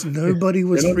because nobody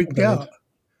was freaked out.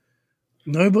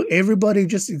 Everybody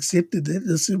just accepted that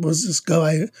this was this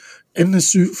guy in the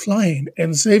suit flying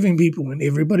and saving people, and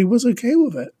everybody was okay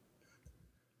with it.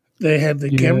 They had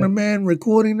the cameraman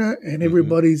recording it, and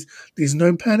there's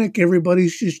no panic.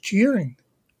 Everybody's just cheering.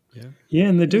 Yeah,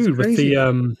 and the dude with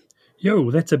the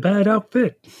that's a bad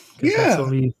outfit.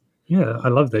 I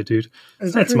love that dude.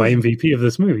 That's my MVP of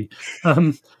this movie.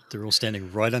 They're all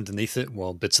standing right underneath it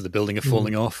while bits of the building are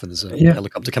falling off, and there's a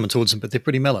helicopter coming towards them, but they're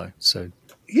pretty mellow. So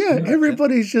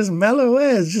everybody's just mellow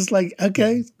as, just like,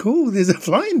 okay, cool, there's a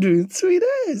flying dude, sweet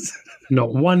as.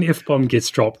 Not one F-bomb gets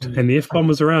dropped, and the F-bomb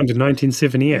was around in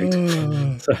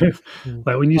 1978. So,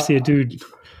 like, when you see a dude,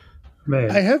 man.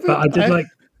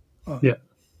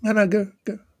 And I go.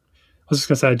 I was just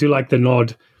going to say, I do like the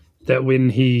nod that when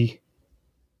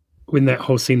that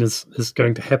whole scene is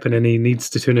going to happen and he needs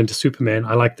to turn into Superman,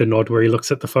 I like the nod where he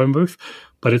looks at the phone booth,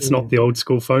 but it's not the old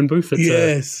school phone booth.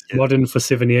 It's a modern for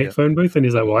 78 phone booth. And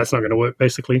he's like, well, that's not going to work,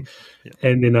 basically.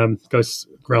 Yeah. And then goes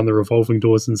around the revolving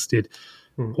doors instead.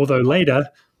 Although later,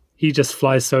 he just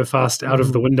flies so fast out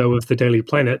of the window of the Daily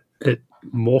Planet, it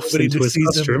morphs into his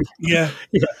costume. Yeah.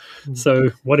 So,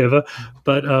 whatever.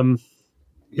 But,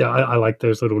 I like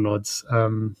those little nods.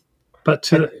 But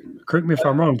correct me if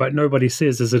I'm wrong, but nobody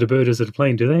says, is it a bird, is it a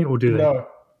plane? Do they, or do they? No,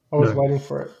 I was waiting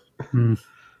for it.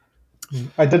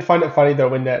 I did find it funny, though,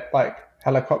 when that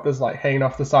helicopter's hanging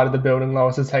off the side of the building,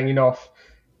 Lois is hanging off.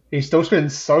 He still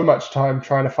spends so much time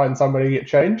trying to find somebody to get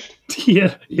changed.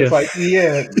 Yeah. It's like,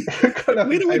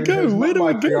 where do we go? Where do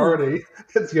we go? Priority.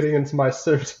 It's getting into my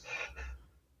suit.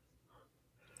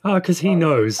 Oh, because he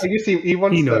knows. I guess he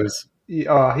wants he knows.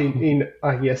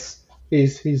 Yes,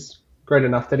 he's great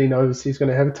enough that he knows he's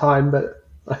going to have time, but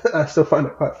I still find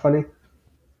it quite funny.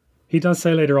 He does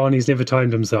say later on he's never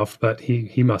timed himself, but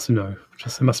he must know.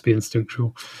 It must be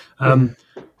instinctual.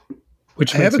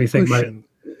 Which makes me think,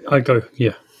 I go,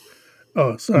 yeah.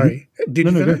 Oh, sorry. Did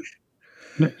you finish?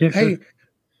 No, yeah, hey, sure.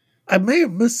 I may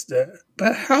have missed it,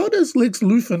 but how does Lex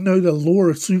Luthor know the lore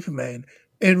of Superman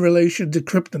in relation to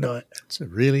kryptonite? It's a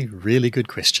really, really good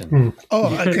question.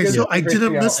 Oh, okay, so I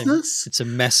didn't miss this? It's a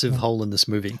massive hole in this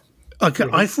movie. Okay,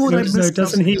 I thought I missed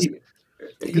doesn't he?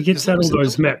 He gets out all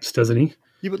those maps, doesn't he?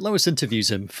 Yeah, but Lois interviews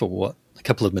him for what, a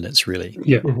couple of minutes, really.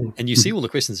 Yeah. And you see all the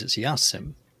questions that she asks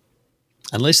him.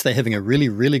 Unless they're having a really,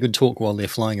 really good talk while they're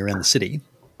flying around the city,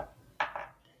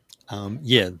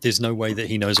 there's no way that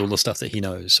he knows all the stuff that he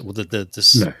knows, or the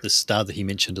star that he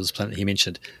mentioned, or this planet he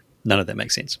mentioned. None of that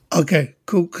makes sense. Okay,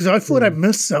 cool. Because I thought I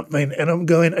missed something, and I'm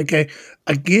going, okay,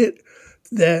 I get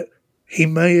that he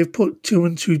may have put 2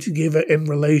 and 2 together in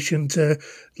relation to,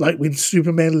 like, when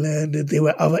Superman landed, there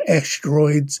were other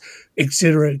asteroids,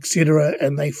 etc.,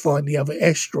 and they find the other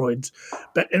asteroids.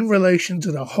 But in relation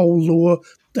to the whole lore,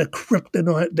 the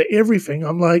kryptonite, the everything,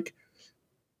 I'm like,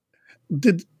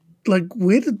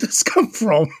 where did this come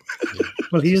from?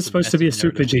 Well, he is supposed to be a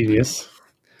super genius.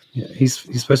 Yeah, he's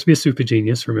supposed to be a super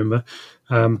genius, remember?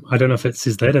 I don't know if it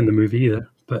says that in the movie either,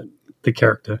 but the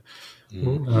character.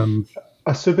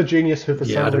 A super genius who for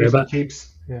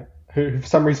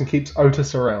some reason keeps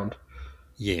Otis around.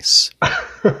 Yes.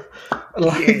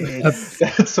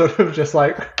 That's sort of just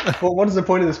like, well, what is the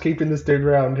point of this keeping this dude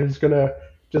around who's going to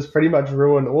just pretty much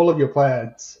ruin all of your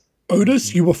plans?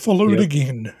 Otis, you were followed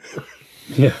again.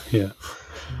 Yeah.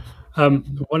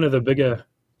 One of the bigger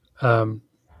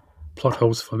plot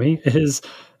holes for me is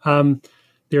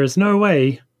there is no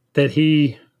way that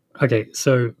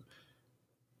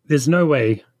there's no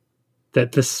way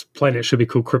that this planet should be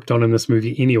called Krypton in this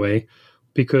movie anyway,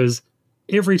 because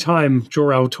every time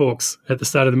Jor-El talks at the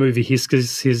start of the movie, he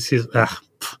says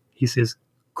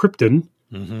Krypton,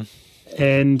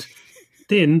 and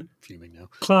then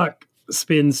Clark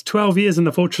spends 12 years in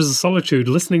the Fortress of Solitude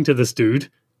listening to this dude,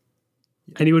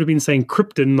 and he would have been saying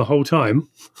Krypton the whole time.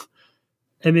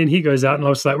 And then he goes out, and I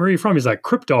was like, where are you from? He's like,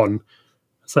 Krypton.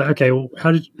 It's like, okay, well,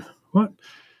 what?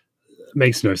 It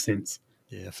makes no sense.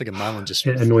 Yeah, I figure Marlon just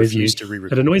annoys me.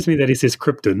 It annoys me that he says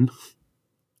Krypton.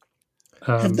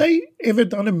 Have they ever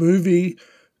done a movie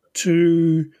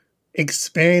to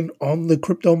expand on the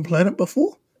Krypton planet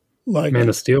before? Like Man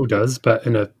of Steel does, but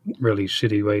in a really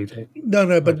shitty way.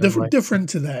 But different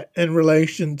to that in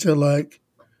relation to like.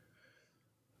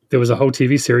 There was a whole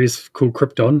TV series called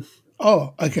Krypton.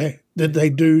 Oh, okay. Did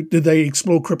they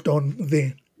explore Krypton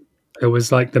there? It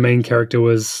was like the main character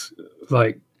was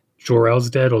like Jor-El's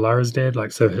dad or Lara's dad,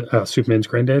 like Superman's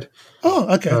granddad. Oh,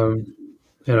 okay.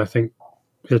 And I think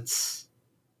it's.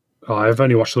 I've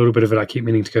only watched a little bit of it. I keep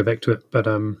meaning to go back to it, but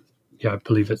I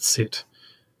believe it's set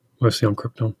mostly on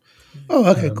Krypton. Oh,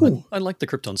 okay, cool. I like the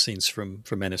Krypton scenes from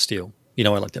Man of Steel. You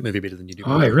know, I like that movie better than you do.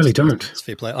 I really don't. It's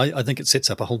fair play. I think it sets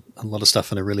up a lot of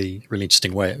stuff in a really, really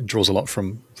interesting way. It draws a lot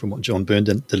from what John Byrne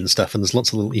did and stuff, and there's lots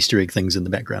of little Easter egg things in the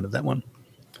background of that one.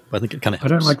 But I think it kind of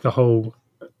helps. I don't like the whole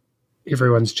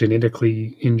everyone's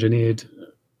genetically engineered.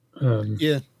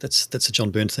 That's a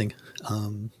John Byrne thing.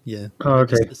 Yeah. Oh,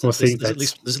 okay. There's at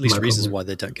least reasons why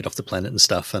they don't get off the planet and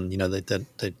stuff, and you know they.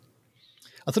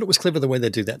 I thought it was clever the way they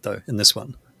do that though in this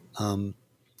one.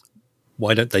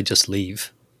 Why don't they just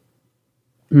leave?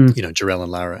 You know, Jor-El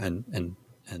and Lara and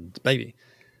the baby.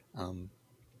 You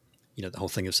know, the whole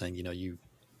thing of saying, you know, you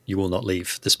will not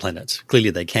leave this planet.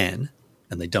 Clearly they can,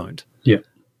 and they don't. Yeah.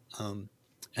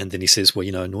 And then he says, well,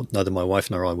 you know, neither my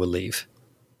wife nor I will leave.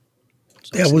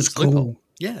 So that was cool.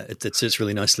 Yeah, it's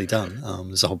really nicely done.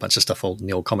 There's a whole bunch of stuff in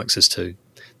the old comics as to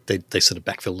they sort of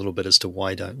backfill a little bit as to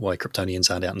why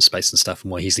Kryptonians aren't out in space and stuff,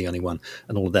 and why he's the only one,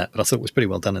 and all of that. But I thought it was pretty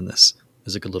well done in this.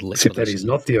 There's a good little explanation. Except that he's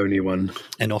not the only one,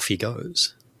 and off he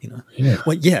goes. You know, yeah.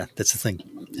 Well, yeah, that's the thing.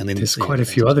 And then there's quite a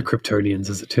few other Kryptonians,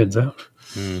 as it turns out.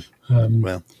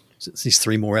 Well, there's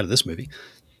 3 more out of this movie.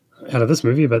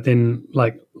 But then,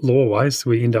 like lore-wise,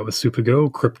 we end up with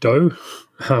Supergirl, Krypto.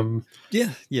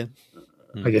 Yeah.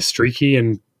 I guess Streaky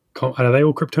and are they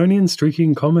all Kryptonians? Streaky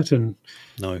and Comet and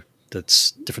no,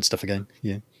 that's different stuff again.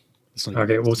 Yeah.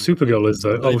 Okay, well, Supergirl is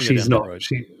though. Oh, she's not.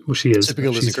 She is.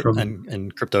 Supergirl is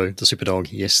and Krypto, the super dog.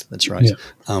 Yes, that's right.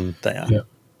 Yeah. They are. Yeah.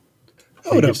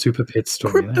 Hold up. Super Pet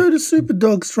story. Krypto the super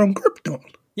dog's from Krypton.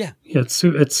 Yeah. Yeah,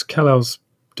 it's Kal-El's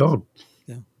dog.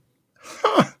 Yeah.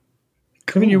 Huh.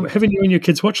 Cool. Haven't you and your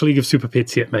kids watched League of Super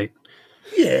Pets yet, mate?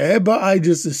 Yeah, but I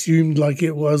just assumed like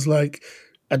it was like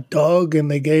a dog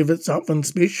and they gave it something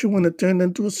special and it turned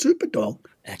into a super dog.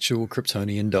 Actual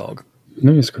Kryptonian dog.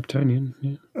 No, it's Kryptonian,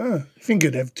 yeah. I think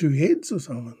it'd have 2 heads or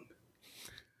something.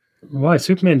 Why?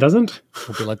 Superman doesn't?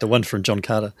 It'll be like the one from John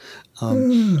Carter.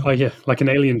 Oh, yeah, like an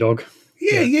alien dog.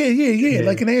 Yeah,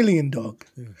 like an alien dog.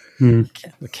 Yeah.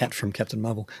 The cat from Captain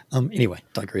Marvel. Anyway,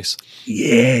 digress.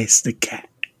 Yes, the cat.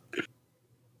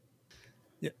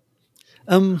 Yeah.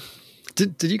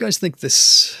 Did you guys think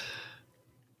this?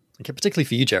 Okay, particularly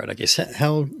for you, Jared, I guess.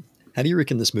 How do you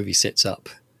reckon this movie sets up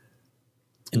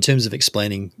in terms of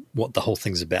explaining what the whole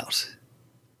thing's about?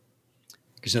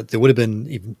 Because there would have been,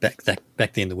 even back then,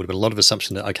 there would have been a lot of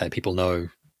assumption that, okay, people know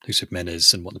who Superman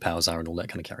is and what the powers are and all that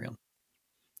kind of carry on.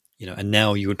 And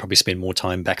now you would probably spend more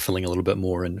time backfilling a little bit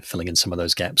more and filling in some of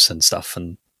those gaps and stuff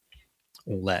and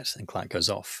all that. And Clark goes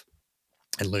off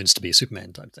and learns to be a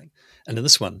Superman type thing. And in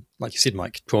this one, like you said,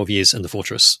 Mike, 12 years in the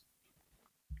fortress.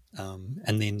 And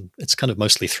then it's kind of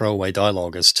mostly throwaway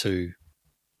dialogue as to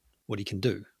what he can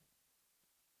do.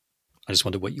 I just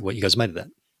wondered what you guys made of that.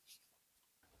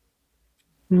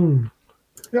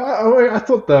 Yeah, I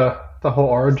thought the whole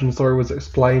origin story was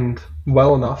explained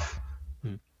well enough.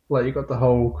 Like you got the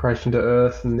whole crashing to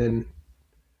Earth, and then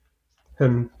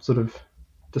him sort of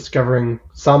discovering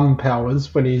some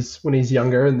powers when he's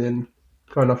younger, and then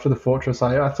going off to the fortress.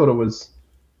 I thought it was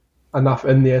enough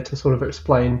in there to sort of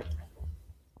explain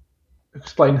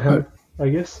him, I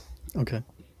guess. Okay.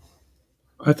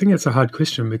 I think it's a hard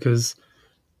question because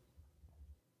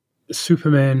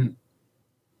Superman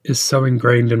is so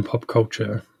ingrained in pop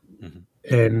culture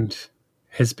and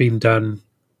has been done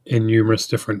in numerous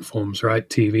different forms, right?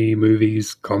 TV,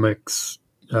 movies, comics,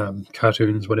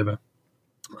 cartoons, whatever.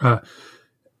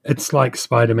 It's like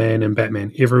Spider-Man and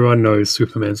Batman. Everyone knows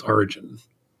Superman's origin,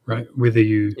 right? Whether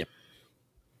you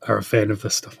are a fan of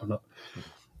this stuff or not.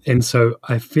 And so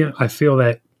I feel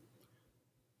that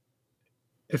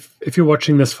if you're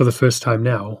watching this for the first time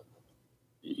now,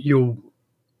 you'll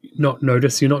not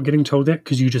notice you're not getting told that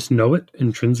because you just know it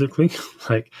intrinsically.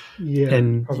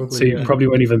 You probably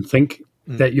won't even think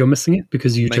that you're missing it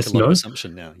because you just know.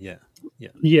 Assumption now,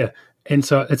 yeah. And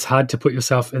so it's hard to put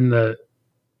yourself in the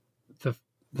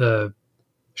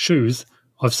shoes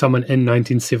of someone in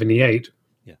 1978,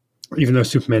 even though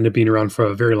Superman had been around for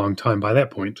a very long time by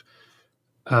that point.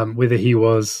 Whether he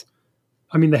was,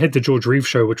 they had the George Reeves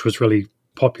show, which was really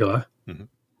popular,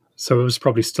 so it was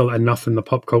probably still enough in the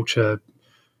pop culture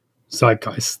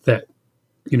zeitgeist that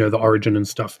the origin and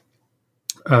stuff.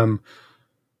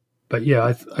 But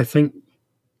yeah, I think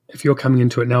if you're coming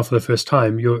into it now for the first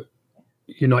time, you're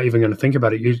not even going to think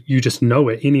about it. You just know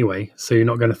it anyway, so you're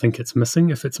not going to think it's missing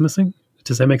if it's missing.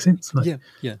 Does that make sense? Yeah,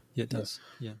 it does.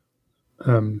 Yeah.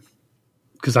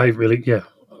 Because I really,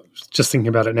 just thinking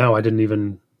about it now, I can't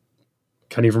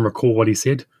even recall what he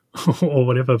said or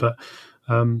whatever, but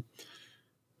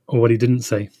or what he didn't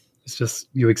say. It's just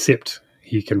you accept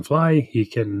he can fly, he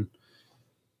can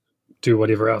do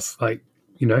whatever else. Like,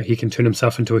 he can turn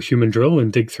himself into a human drill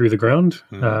and dig through the ground.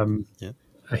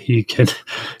 He can.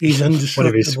 He's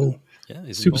indestructible.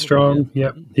 He's super strong.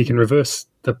 Yeah, he can reverse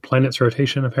the planet's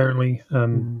rotation. Apparently,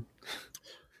 all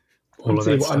of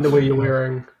that. What underwear you're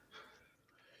wearing?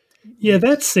 Yeah,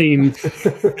 that scene,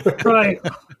 right,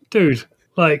 dude.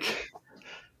 Like,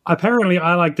 apparently,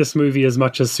 I like this movie as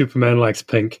much as Superman likes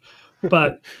pink,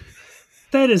 but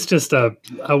that is just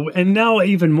and now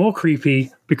even more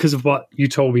creepy because of what you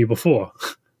told me before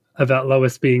about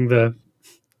Lois being the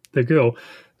girl.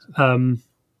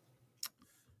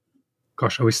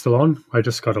 Gosh, are we still on? I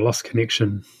just got a lost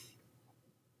connection.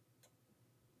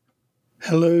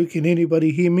 Hello, can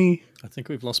anybody hear me? I think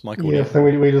we've lost Mike. Yeah, I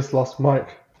think we just lost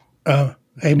Mike.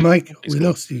 Hey, Mike, we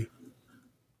lost you.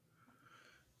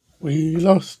 We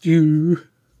lost you.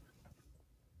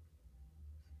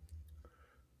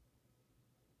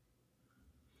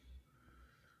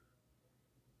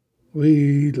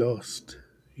 We lost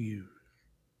you.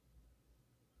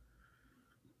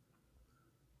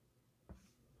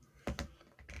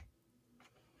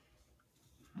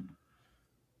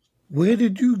 Where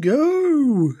did you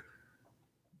go?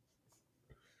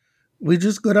 We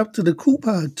just got up to the cool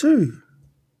part too.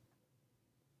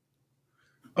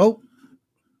 Oh,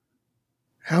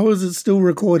 how is it still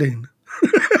recording?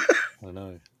 I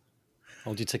know.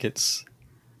 Hold your tickets.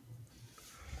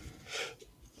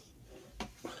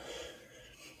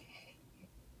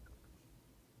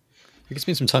 We could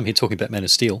spend some time here talking about Man of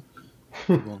Steel.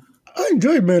 I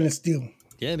enjoyed Man of Steel.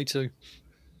 Yeah, me too.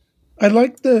 I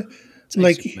like the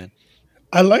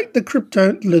I like the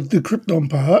Krypton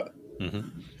part.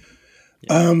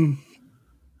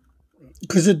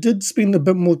 Because it did spend a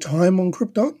bit more time on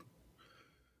Krypton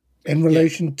in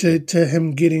relation to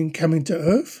him coming to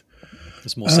Earth.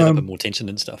 There's more setup and more tension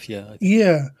and stuff. Yeah.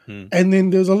 Yeah, and then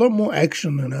there's a lot more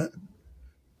action in it.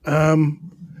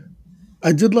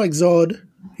 I did like Zod.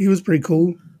 He was pretty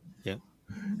cool. Yeah.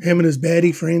 Him and his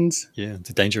baddie friends. Yeah,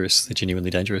 they're dangerous. They're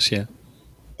genuinely dangerous, yeah.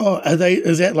 Oh,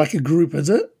 is that like a group, is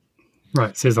it?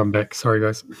 Right, says I'm back. Sorry,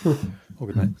 guys. All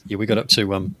good, mate. Yeah, we got up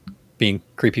to being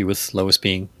creepy with Lois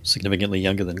being significantly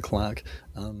younger than Clark.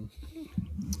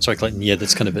 Sorry, Clayton. Yeah,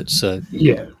 that's kind of it's. Over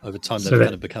time, they've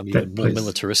kind of become even more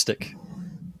militaristic.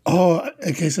 Oh,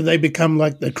 okay. So they become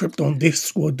like the Krypton Death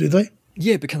Squad, do they?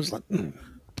 Yeah, it becomes like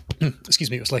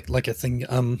excuse me, it was like a thing.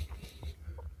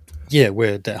 Yeah,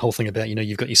 where that whole thing about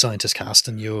you've got your scientist cast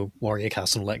and your warrior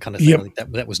cast and all that kind of thing. Yep. I think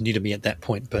that was new to me at that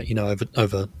point. But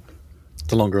over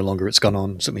the longer and longer it's gone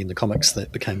on, certainly in the comics,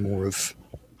 that became more of.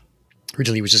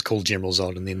 Originally, he was just called General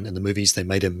Zod, and then in the movies they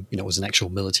made him. It was an actual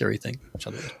military thing, which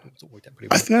I thought worked out pretty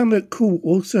well. I found it cool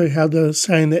also how they were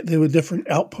saying that there were different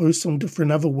outposts on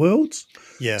different other worlds.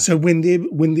 Yeah. So when their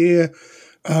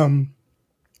home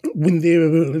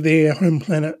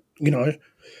planet,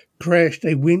 crashed,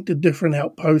 they went to different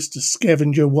outposts to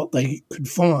scavenge what they could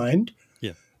find.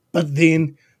 Yeah. But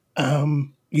then,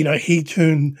 he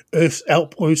turned Earth's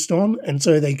outpost on, and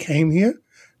so they came here.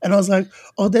 And I was like,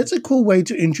 oh, that's a cool way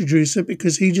to introduce it,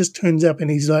 because he just turns up and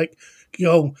he's like,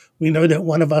 yo, we know that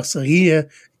one of us are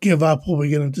here. Give up or we're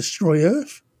going to destroy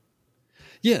Earth.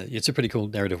 Yeah, it's a pretty cool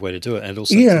narrative way to do it. And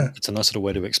also, it's a nice little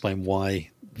way to explain why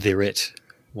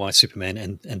why Superman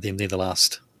and them, they're the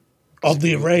last of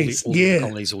their race. All the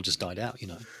colonies all just died out,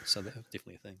 So that's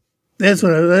definitely a thing. That's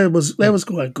what that was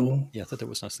quite cool. Yeah, I thought that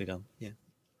was nicely done. Yeah.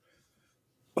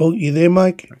 Oh, you there,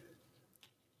 Mike?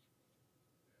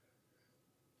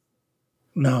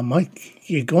 No, Mike,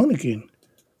 you're gone again.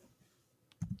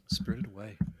 Spirited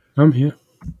away. I'm here.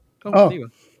 Oh. There you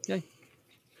are. Yay.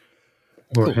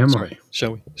 Or am I?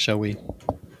 Shall we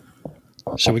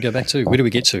go back to, where do we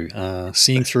get to?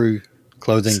 Seeing through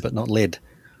clothing but not lead.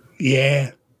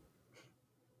 Yeah.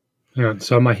 Yeah.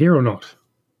 So am I here or not?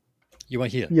 You are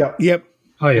here. Yep.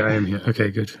 Oh yeah, I am here.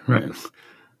 Okay, good. Right.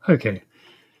 Okay.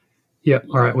 Yep.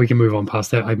 All right, we can move on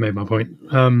past that. I've made my point.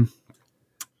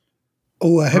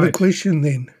 I have a question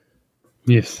then.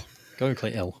 Yes. Go,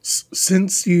 Clay L.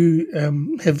 Since you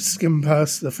have skimmed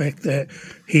past the fact that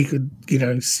he could,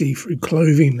 see through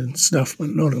clothing and stuff, but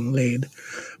not in lead.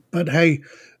 But hey,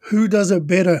 who does it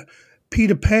better,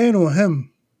 Peter Pan or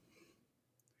him?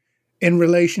 In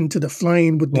relation to the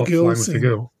flying with the girl scene. With the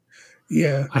girl?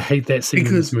 Yeah. I hate that scene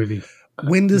in this movie.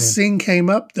 When this scene came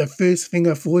up, the first thing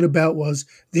I thought about was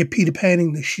they're Peter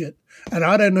Panning this shit. And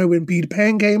I don't know when Peter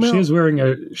Pan came out. She was wearing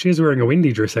a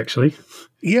Wendy dress, actually.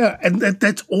 Yeah, and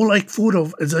that's all I thought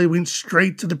of as I went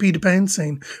straight to the Peter Pan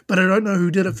scene. But I don't know who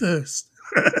did it first.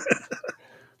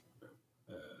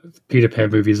 Peter Pan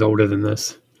movie is older than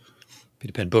this.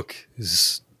 Peter Pan book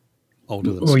is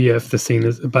older than this. Oh yeah, if the scene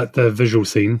is, but the visual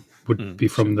scene would be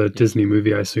from the Disney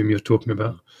movie, I assume you're talking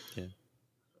about. Yeah.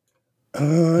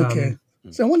 Okay.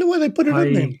 So I wonder why they put it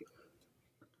in there.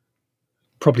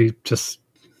 Probably just,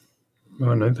 I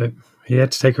don't know, he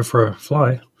had to take her for a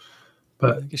fly.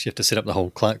 But I guess you have to set up the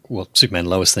whole Superman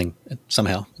Lois thing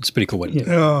somehow. It's a pretty cool way to do it.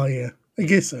 Oh yeah, I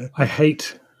guess so. I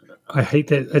hate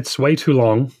that it's way too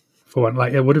long for one.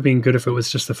 Like, it would have been good if it was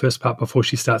just the first part before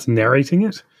she starts narrating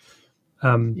it.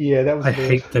 That was. I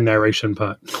hate the narration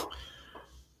part.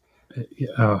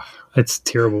 It's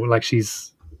terrible. Like,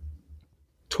 she's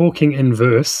talking in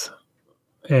verse,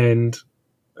 and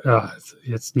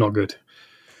it's not good.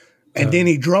 And then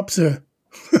he drops her.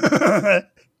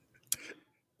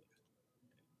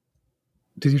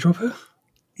 Did he drop her?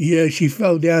 Yeah, she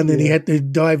fell down and he had to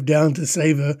dive down to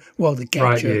save her, to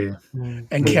catch her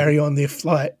and carry on their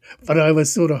flight. But I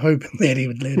was sort of hoping that he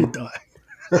would let her die.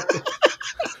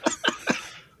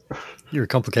 You're a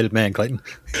complicated man, Clayton.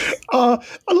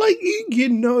 You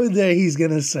know that he's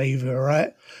going to save her,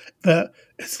 right? But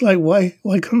it's like, why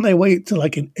couldn't they wait to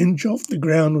like an inch off the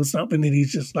ground or something and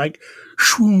he's just like,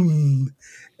 shwoom,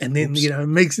 and then,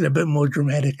 makes it a bit more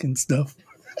dramatic and stuff.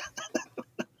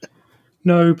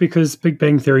 No, because Big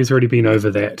Bang Theory's already been over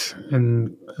that.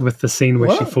 And with the scene where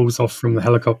she falls off from the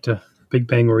helicopter, Big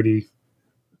Bang already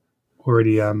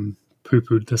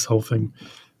poo-pooed this whole thing,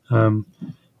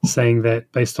 saying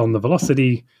that based on the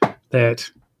velocity that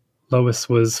Lois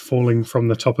was falling from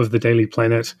the top of the Daily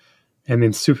Planet and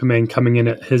then Superman coming in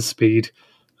at his speed,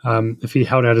 if he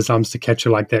held out his arms to catch her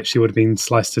like that, she would have been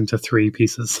sliced into 3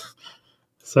 pieces.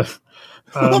 So, for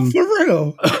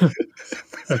real?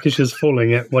 because she was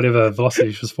falling at whatever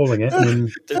velocity she was falling at. And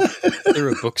then, there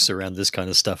are books around this kind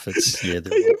of stuff. We spend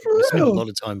a lot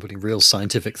of time putting real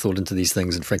scientific thought into these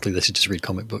things, and frankly, they should just read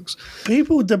comic books.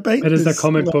 People debate it is a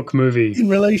comic book movie. In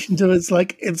relation to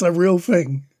it's a real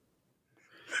thing.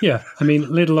 Yeah, I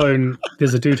mean, let alone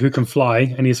there's a dude who can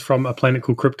fly, and he's from a planet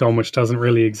called Krypton, which doesn't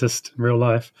really exist in real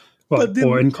life. Well,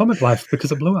 or in comic life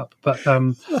because it blew up. But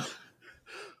this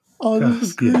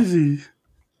is crazy.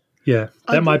 Yeah,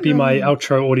 that might be my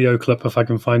outro audio clip if I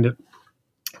can find it.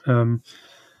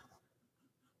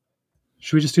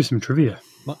 Should we just do some trivia?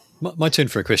 My turn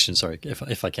for a question, sorry,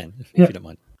 if I can, if you don't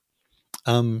mind.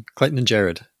 Clayton and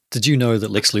Jared, did you know that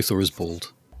Lex Luthor is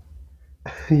bald?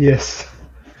 Yes.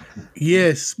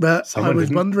 Yes, but Someone I was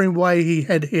didn't. wondering why he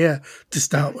had hair to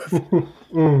start with.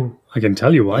 I can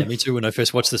tell you why. Yeah, me too. When I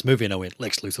first watched this movie, and I went,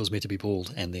 Lex Luthor's meant to be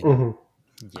bald, and then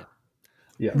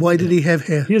Why did he have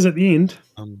hair? Here's at the end.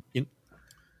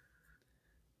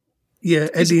 Yeah,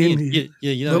 at the end.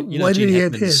 You But know, why Gene did he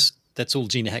have hair? Hackman's. That's all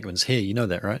Gene Hackman's hair. You know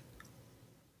that, right?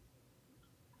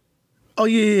 Oh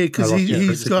yeah, because I lost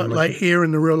he's got like hair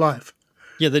in the real life.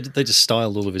 Yeah, they just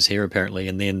styled all of his hair apparently,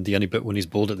 and then the only bit when he's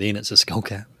bald at the end, it's a skull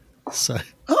cap. So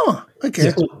okay,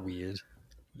 it's weird.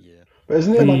 Yeah, but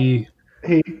isn't it like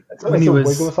it's when he a was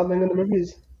wig or something in the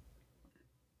movies?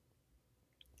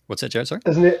 What's that, Jared? Sorry,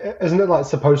 isn't it like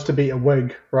supposed to be a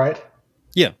wig, right?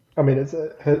 Yeah, I mean it's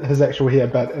his actual hair,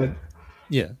 but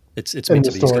it's meant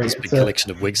to be. He's got this big it's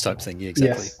collection of wigs type thing. Yeah,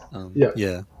 exactly. Yes.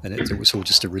 Yeah, and it was all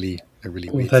just a really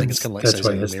weird thing. It's kind of like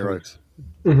Cesar Romero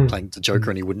playing the Joker,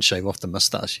 and he wouldn't shave off the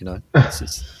mustache. You know, it's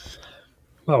just,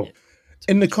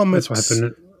 in the comics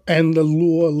and the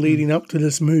lore leading up to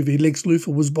this movie, Lex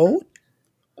Luthor was bald.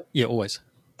 Yeah, always.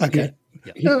 Okay,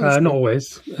 not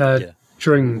always.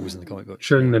 During the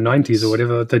 90s or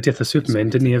whatever, the death of Superman,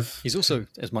 didn't he have? He's also,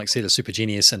 as Mike said, a super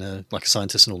genius and a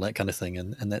scientist and all that kind of thing,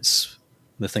 and that's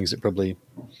the things that probably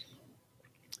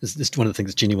is one of the things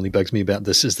that genuinely bugs me about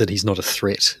this is that he's not a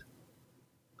threat.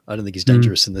 I don't think he's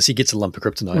dangerous in this. He gets a lump of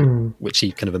kryptonite, which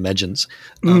he kind of imagines,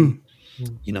 you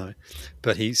know,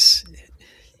 but he's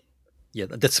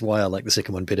that's why I like the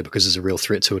second one better, because there's a real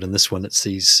threat to it. In this one,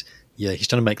 he's trying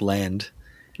to make land,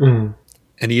 and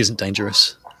he isn't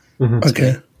dangerous.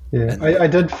 Okay. Yeah, I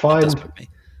did find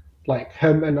like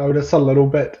him and Otis a little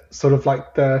bit sort of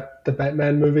like the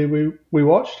Batman movie we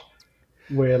watched,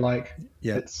 where like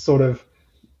it's sort of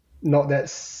not that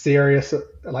serious,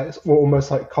 like it's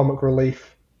almost like comic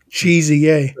relief, cheesy,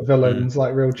 yeah. The villain's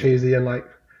like real cheesy, and like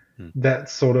that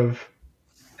sort of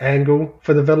angle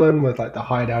for the villain with like the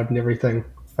hideout and everything.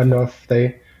 I don't know if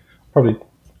they probably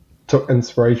took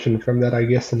inspiration from that, I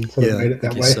guess, and sort of made it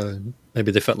that way. So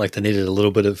maybe they felt like they needed a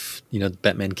little bit of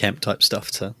Batman camp type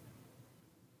stuff to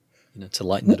to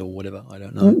lighten it or whatever. I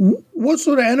don't know. What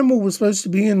sort of animal was supposed to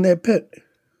be in that pit?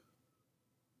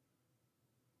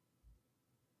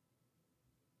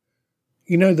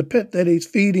 You know, the pit that he's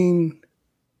feeding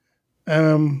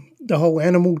the whole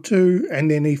animal to, and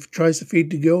then he tries to feed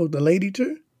the lady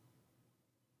to?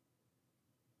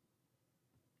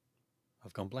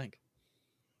 I've gone blank.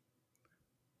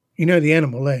 You know the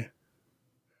animal there.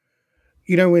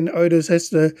 You know when Otis has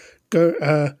to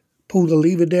go pull the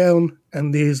lever down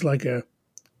and there's like a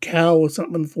cow or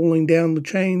something falling down the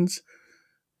chains,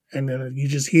 and then you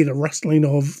just hear the rustling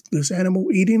of this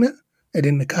animal eating it, and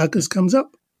then the carcass comes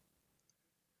up.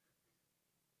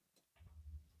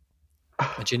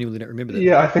 I genuinely don't remember that.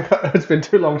 Yeah, I think it's been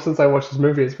too long since I watched this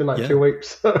movie. It's been like 2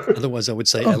 weeks. So. Otherwise, I would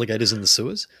say alligators in the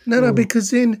sewers. No,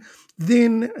 because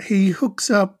then he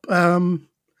hooks up the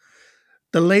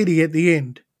lady at the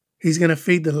end. He's going to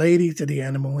feed the lady to the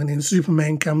animal, and then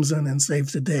Superman comes in and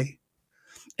saves the day.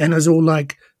 And it's all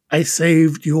like, I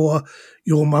saved your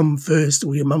mum first,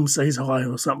 or your mum says hi,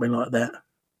 or something like that.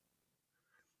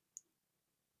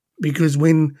 Because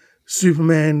when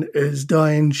Superman is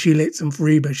dying, she lets him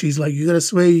free, but she's like, you got to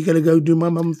swear, you got to go do my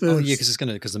mum first. Oh, yeah,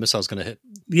 because the missile's going to hit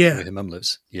where her mum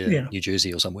lives. Yeah, New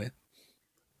Jersey or somewhere.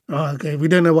 Oh, okay. We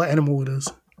don't know what animal it is.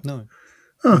 No.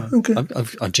 Oh, okay.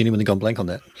 I've genuinely gone blank on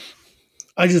that.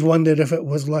 I just wondered if it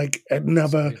was like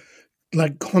another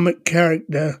like comic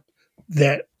character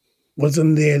that was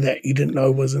in there that you didn't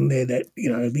know was in there that,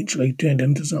 eventually turned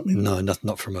into something. No,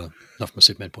 not from a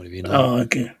Superman point of view. No. Oh,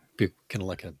 okay. Be kind of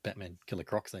like a Batman Killer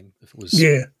Croc thing. If it was,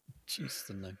 jeez,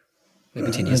 then no. Maybe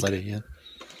 10 years later. Yeah.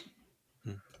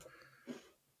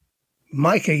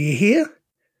 Mike, are you here?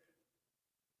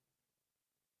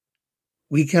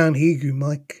 We can't hear you,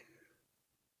 Mike.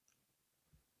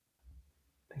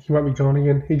 He might be gone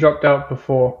again. He dropped out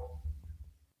before.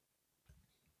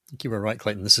 I think you were right,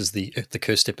 Clayton. This is the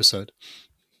cursed episode.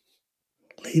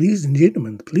 Ladies and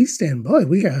gentlemen, please stand by.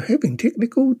 We are having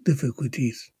technical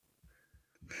difficulties.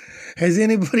 Has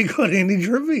anybody got any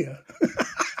trivia?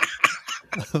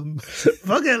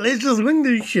 Fuck it, let's just wing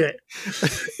this shit.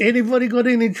 Anybody got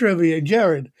any trivia?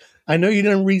 Jared, I know you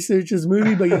didn't research this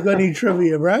movie, but you got any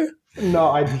trivia, right? No,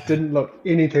 I didn't look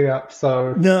anything up,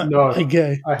 so no.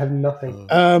 Okay. I have nothing.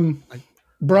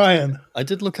 Brian. I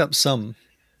did look up some.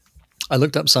 I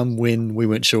looked up some when we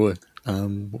weren't sure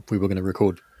we were going to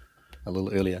record a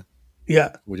little earlier.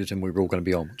 Yeah. We were all going to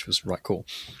be on, which was right cool.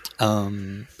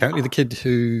 Apparently the kid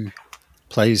who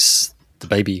plays the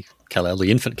baby Kal-El,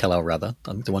 the infant Kal-El rather,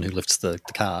 the one who lifts the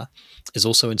car, is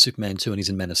also in Superman 2 and he's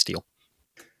in Man of Steel.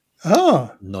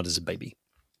 Oh. Not as a baby.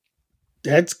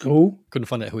 That's cool. Couldn't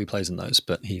find out who he plays in those,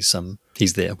 but he's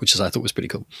there, which I thought was pretty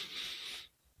cool.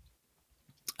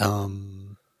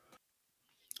 The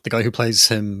guy who plays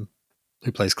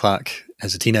Clark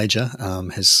as a teenager,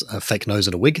 has a fake nose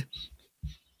and a wig.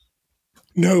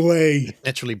 No way.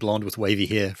 Naturally blonde with wavy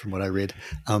hair, from what I read.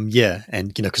 Yeah,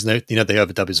 and because they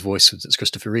overdub his voice. It's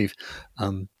Christopher Reeve.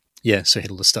 Yeah, so he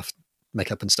had all the stuff,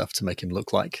 makeup and stuff, to make him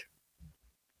look like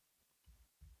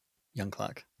young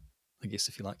Clark, I guess,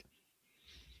 if you like.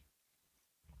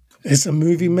 It's a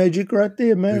movie magic right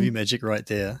there, man. Movie magic right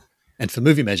there. And for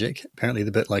movie magic, apparently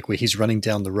the bit like where he's running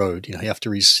down the road,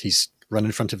 after he's run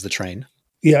in front of the train.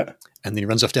 Yeah. And then he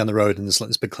runs off down the road and there's like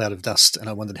this big cloud of dust. And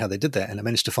I wondered how they did that. And I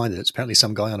managed to find it. It's apparently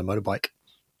some guy on a motorbike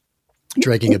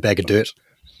dragging a bag of dirt.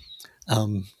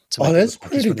 That's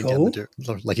pretty cool.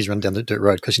 Like he's running down the dirt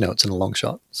road because, it's in a long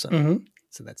shot. So,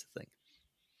 so that's the thing.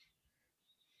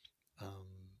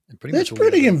 And that's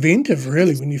pretty inventive,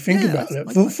 really, when you think about it,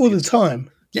 for the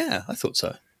time. Yeah, I thought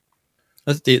so.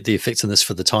 The effects in this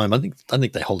for the time, I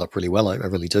think they hold up really well. I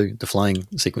really do. The flying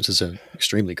sequences are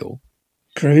extremely cool.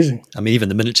 Crazy. I mean, even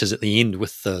the miniatures at the end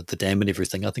with the dam and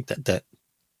everything, I think that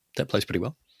plays pretty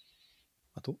well,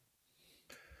 I thought.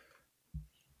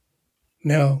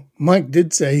 Now, Mike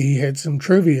did say he had some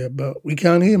trivia, but we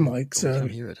can't hear Mike, so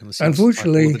can't hear it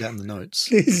unfortunately, it out in the notes.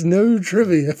 There's no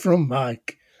trivia from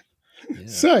Mike. Yeah.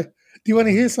 So, do you want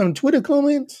to hear some Twitter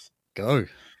comments? Go.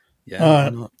 Yeah, why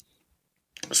not?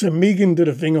 So Megan did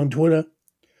a thing on Twitter,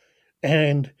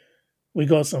 and we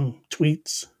got some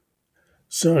tweets.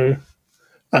 So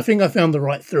I think I found the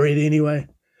right thread anyway.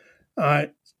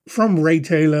 From Ray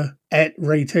Taylor, at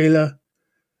Ray Taylor,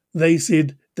 they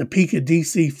said the peak of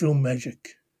DC film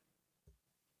magic.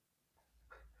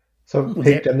 So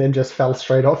peaked and then just fell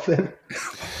straight off then?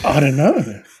 I don't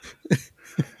know.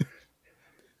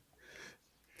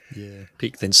 Yeah,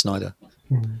 peak then Snyder.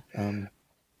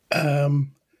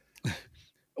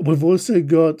 We've also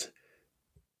got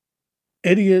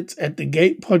Idiots at the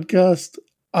Gate podcast.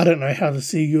 I don't know how to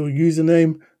see your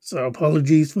username, so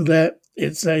apologies for that.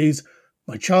 It says,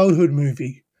 my childhood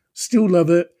movie. Still love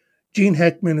it. Gene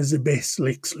Hackman is the best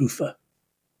Lex Luthor.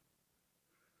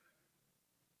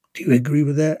 Do you agree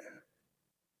with that?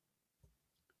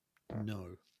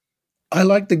 No. I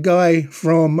like the guy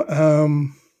from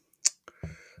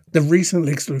the recent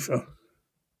Lex Luthor.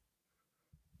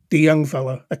 The young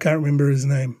fella. I can't remember his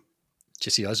name.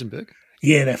 Jesse Eisenberg?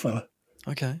 Yeah, that fella.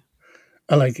 Okay.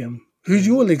 I like him. Who's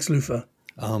your Lex Luthor?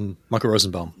 Michael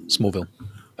Rosenbaum, Smallville.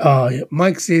 Oh, yeah.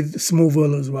 Mike said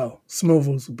Smallville as well.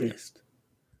 Smallville's the best.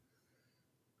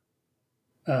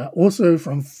 Also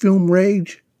from Film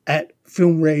Rage, at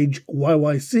Film Rage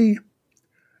YYC.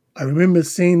 I remember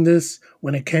seeing this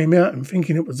when it came out and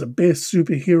thinking it was the best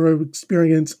superhero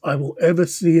experience I will ever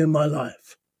see in my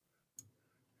life.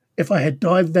 If I had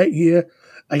died that year,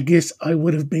 I guess it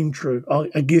would have been true.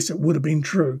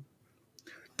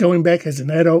 Going back as an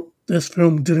adult, this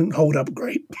film didn't hold up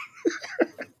great.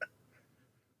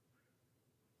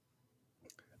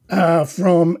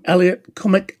 From Elliot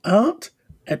Comic Art,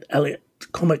 at Elliot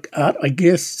Comic Art, I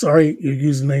guess. Sorry, your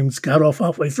username's cut off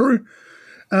halfway through.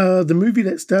 The movie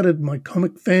that started my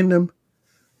comic fandom,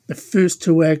 the first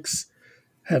two acts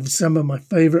have some of my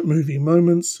favorite movie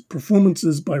moments,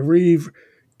 performances by Reeve,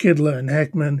 Kidler, and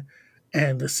Hackman,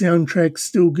 and the soundtrack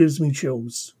still gives me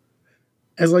chills.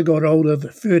 As I got older,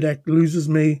 the third act loses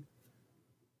me.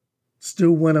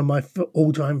 Still one of my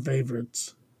all-time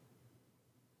favorites.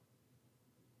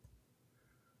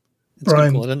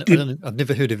 Brian, cool. I've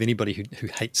never heard of anybody who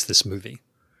hates this movie.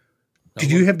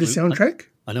 Did you have the soundtrack?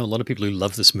 I know a lot of people who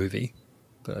love this movie,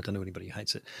 but I don't know anybody who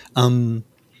hates it. I own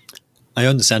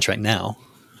the soundtrack now.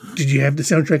 Did you have the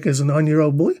soundtrack as a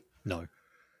 9-year-old boy? No.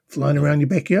 Flying around your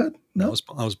backyard? No.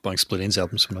 I was buying Split Enz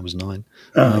albums when I was 9.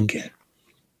 Okay.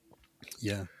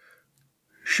 Yeah.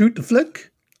 Shoot the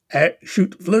Flick, at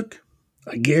Shoot the Flick.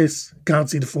 I guess. Can't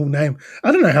see the full name.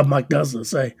 I don't know how Mike does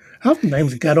this, eh? Half the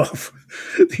names are cut off.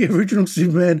 The original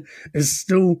Superman is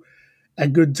still a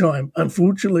good time.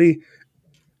 Unfortunately,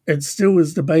 it still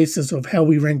is the basis of how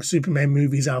we rank Superman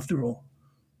movies after all.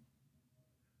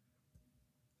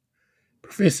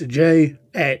 Professor J,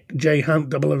 at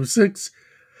JHunt006.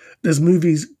 This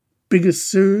movie's biggest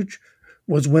surge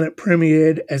was when it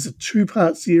premiered as a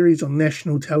 2-part series on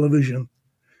national television.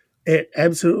 It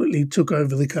absolutely took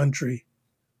over the country.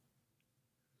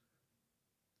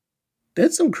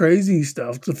 That's some crazy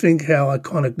stuff to think how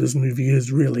iconic this movie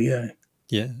is, really, eh?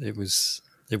 Yeah, it was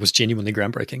genuinely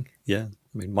groundbreaking. Yeah,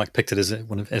 I mean, Mike picked it as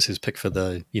as his pick for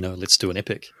the let's do an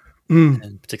epic,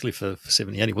 and particularly for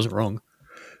 78, he wasn't wrong.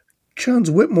 Chance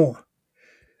Whitmore,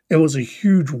 It was a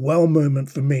huge wow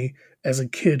moment for me as a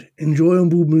kid.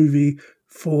 Enjoyable movie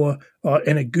for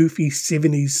in a goofy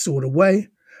 70s sort of way,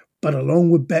 but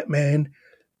along with Batman,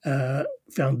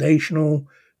 foundational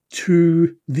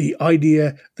to the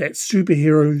idea that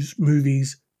superheroes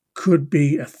movies could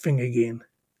be a thing again.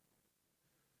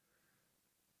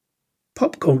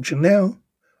 Pop culture now.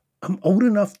 I'm old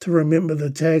enough to remember the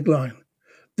tagline.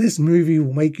 This movie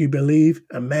will make you believe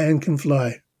a man can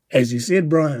fly. As you said,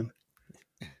 Brian.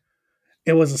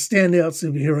 It was a standout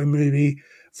superhero movie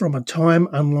from a time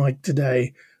unlike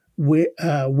today where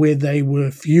they were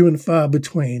few and far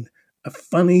between. A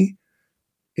funny,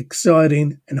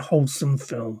 exciting, and wholesome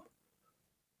film.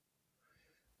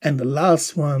 And the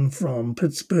last one from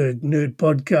Pittsburgh Nerd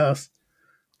Podcast.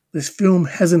 This film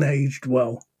hasn't aged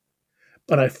well,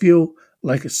 but I feel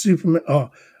like a Superman.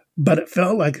 But it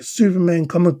felt like a Superman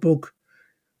comic book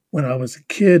when I was a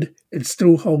kid. It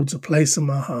still holds a place in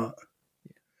my heart.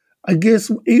 I guess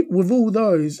with all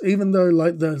those, even though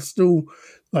like there's still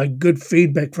like good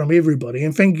feedback from everybody,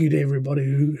 and thank you to everybody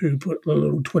who put the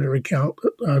little Twitter account,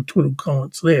 Twitter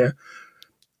comments there.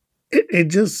 It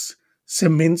just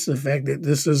cements the fact that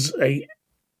this is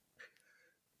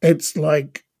it's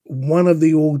like one of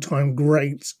the all-time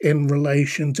greats in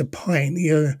relation to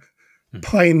pioneering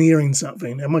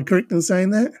something. Am I correct in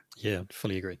saying that? Yeah,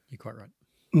 fully agree. You're quite right.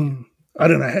 I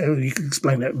don't know how you can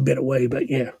explain that in a better way, but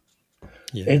yeah.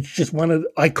 It's just one of the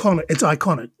iconic. It's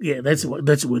iconic. Yeah, that's what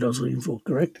I was looking for.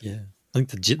 Correct. Yeah, I think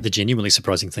the genuinely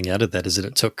surprising thing out of that is that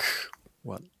it took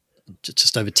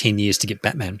just over 10 years to get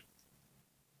Batman.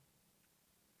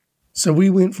 So we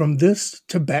went from this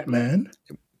to Batman.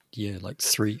 Yeah, like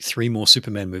three more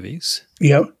Superman movies.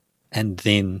 Yep. And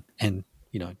 3 and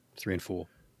 4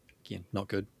 again, not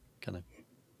good. Kind of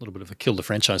a little bit of a kill the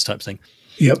franchise type thing.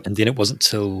 Yep. And then it wasn't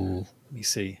till, let me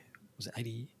see, was it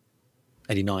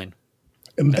 89?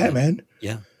 And Batman.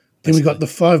 Yeah. Then we got the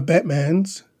 5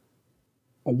 Batmans,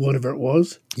 or whatever it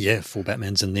was. Yeah, 4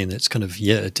 Batmans, and then it's kind of,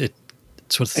 it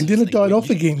sort of. And then it died off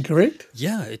again, correct?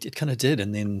 Yeah, it kind of did,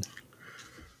 and then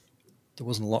there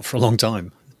wasn't a lot for a long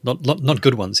time. Not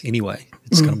good ones anyway.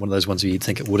 It's kind of one of those ones where you'd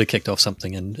think it would have kicked off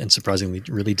something, and surprisingly, it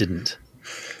really didn't.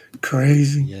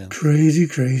 Crazy. Yeah.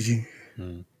 Crazy.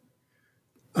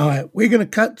 All right, we're going to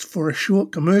cut for a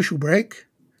short commercial break.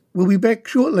 We'll be back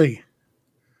shortly.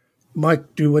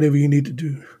 Mike, do whatever you need to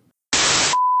do.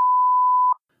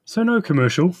 So no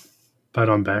commercial, but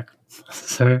I'm back.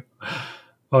 So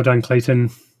well done,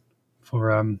 Clayton,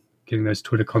 for getting those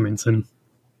Twitter comments in.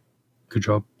 Good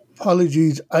job.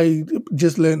 Apologies, I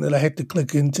just learned that I had to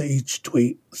click into each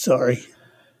tweet. Sorry.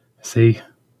 See,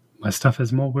 my stuff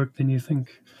has more work than you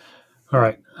think. All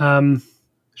right.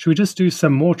 Should we just do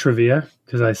some more trivia?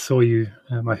 Because I saw you,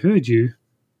 I heard you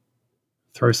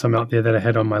throw some out there that I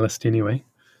had on my list anyway.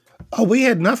 Oh, we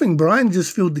had nothing. Brian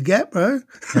just filled the gap, bro.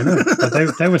 I know.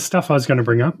 But they were stuff I was going to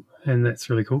bring up, and that's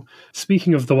really cool.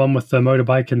 Speaking of the one with the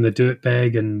motorbike and the dirt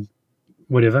bag and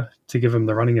whatever, to give him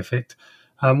the running effect,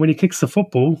 when he kicks the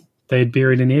football, they had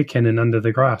buried an air cannon under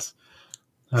the grass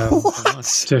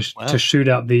to shoot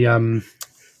out the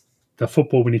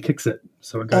football when he kicks it.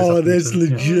 So it goes up. That's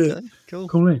legit. Yeah. Okay,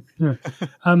 cool. Yeah.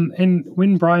 And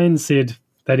when Brian said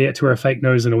that he had to wear a fake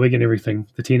nose and a wig and everything,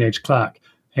 the teenage Clark,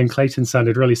 and Clayton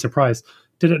sounded really surprised.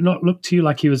 Did it not look to you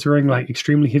like he was wearing like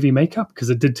extremely heavy makeup? Because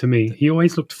it did to me. He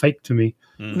always looked fake to me.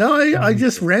 No, I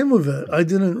just ran with it. I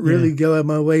didn't really go out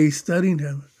my way studying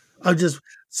him. I was just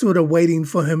sort of waiting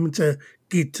for him to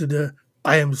get to the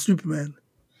I am Superman.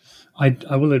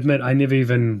 I will admit I never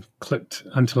even clicked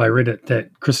until I read it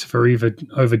that Christopher Reeve had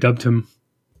overdubbed him.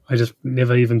 I just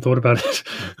never even thought about it.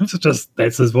 It's just,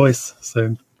 that's his voice.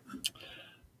 So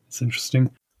it's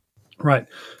interesting. Right.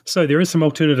 So there is some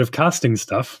alternative casting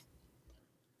stuff,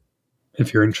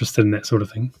 if you're interested in that sort of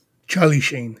thing. Charlie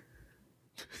Sheen.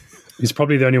 He's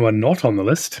probably the only one not on the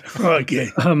list.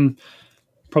 Okay.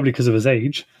 Probably because of his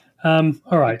age. All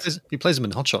right. He plays him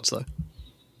in Hot Shots, though.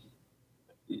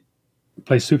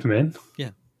 Plays Superman?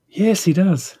 Yeah. Yes, he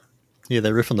does. Yeah,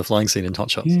 they riff on the flying scene in Hot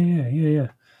Shots. Yeah.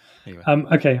 Anyway.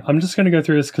 Okay, I'm just going to go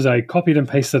through this because I copied and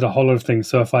pasted a whole lot of things.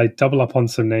 So if I double up on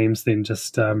some names, then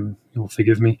just you'll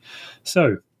forgive me.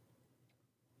 So,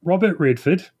 Robert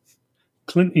Redford,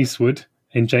 Clint Eastwood,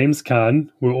 and James Caan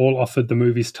were all offered the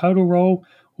movie's title role.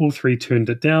 All 3 turned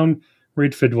it down.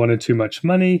 Redford wanted too much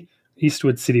money.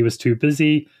 Eastwood said he was too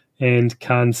busy. And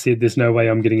Caan said, there's no way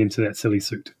I'm getting into that silly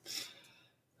suit.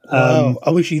 Wow, I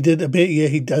wish he did a bit. Yeah,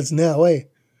 he does now, eh?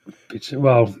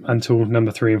 Well, until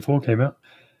number 3 and 4 came out.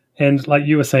 And like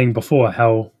you were saying before,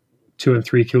 how 2 and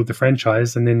 3 killed the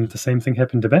franchise, and then the same thing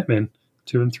happened to Batman.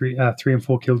 3 and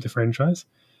 4 killed the franchise.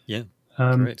 Yeah,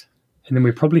 correct. And then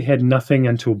we probably had nothing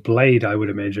until Blade, I would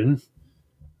imagine,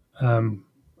 in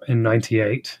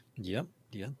 98. Yeah.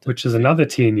 Which is another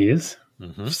 10 years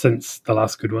since the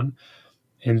last good one.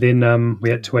 And then we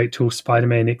had to wait till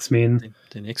Spider-Man, X-Men.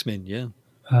 Then X-Men, yeah.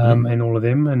 And all of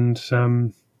them.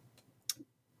 And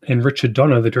Richard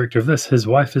Donner, the director of this, his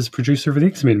wife is producer of the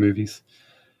X-Men movies.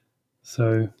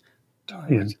 So,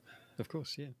 tie-in. Of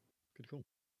course, yeah. Good call.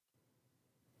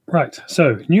 Right.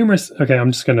 So, okay,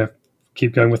 I'm just going to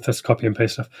keep going with this copy and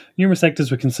paste stuff. Numerous actors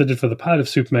were considered for the part of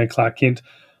Superman Clark Kent.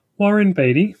 Warren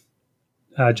Beatty,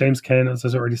 James Caan, as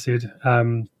I already said,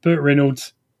 Burt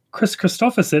Reynolds, Chris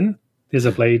Christopherson, there's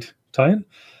a Blade tie-in,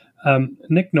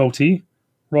 Nick Nolte,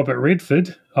 Robert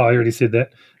Redford, I already said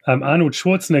that, Arnold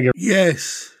Schwarzenegger.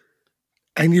 Yes.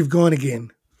 And you've gone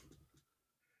again.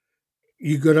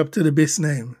 You got up to the best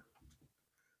name.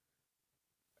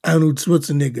 Arnold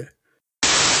Schwarzenegger.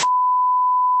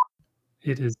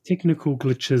 It is technical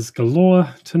glitches galore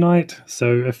tonight,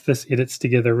 so if this edits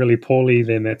together really poorly,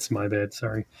 then that's my bad,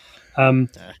 sorry.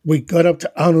 We got up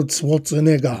to Arnold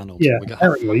Schwarzenegger. Arnold. Yeah,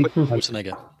 apparently.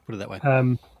 Schwarzenegger. Put it that way.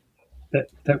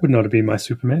 That would not have been my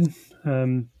Superman.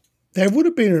 That would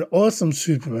have been an awesome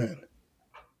Superman.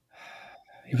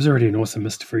 He was already an awesome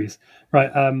Mr. Freeze.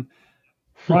 Right.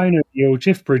 Ryan O'Neal,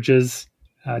 Jeff Bridges,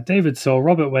 David Soul,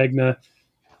 Robert Wagner,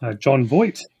 John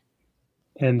Voight,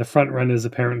 and the front runners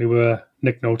apparently were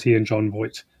Nick Nolte and John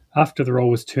Voight, after the role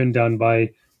was turned down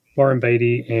by Warren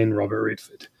Beatty and Robert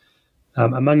Redford.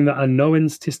 Among the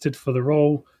unknowns tested for the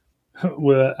role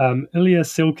were Ilya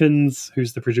Silkins,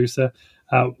 who's the producer,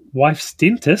 wife's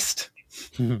dentist,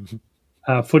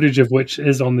 footage of which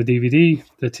is on the DVD,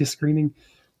 the test screening.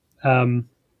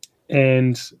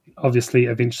 And obviously,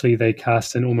 eventually they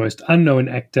cast an almost unknown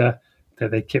actor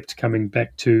that they kept coming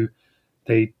back to.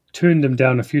 They turned him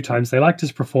down a few times. They liked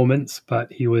his performance,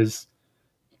 but he was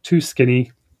too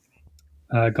skinny.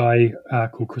 A guy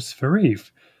called Christopher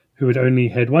Reeve, who had only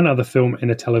had one other film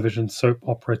and a television soap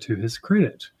opera to his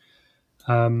credit.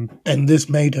 And this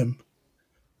made him.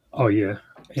 Oh, yeah.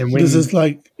 And this is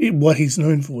like what he's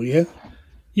known for, yeah?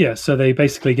 Yeah, so they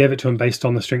basically gave it to him based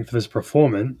on the strength of his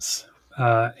performance.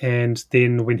 And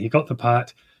then when he got the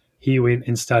part, he went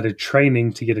and started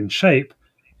training to get in shape.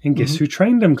 And guess who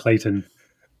trained him, Clayton?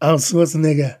 Arnold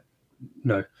Schwarzenegger.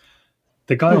 No.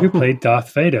 The guy who played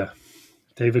Darth Vader,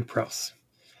 David Prowse.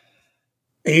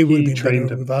 He would have been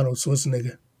better with Arnold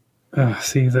Schwarzenegger.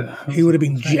 He would have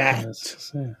been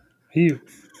jacked. He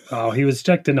was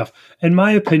jacked enough. In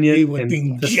my opinion... He would have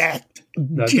been jacked.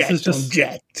 No,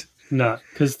 Jacked. No,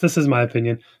 because this is my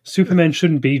opinion. Superman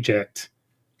shouldn't be jacked.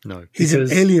 No. He's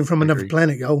an alien from another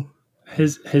planet, yo.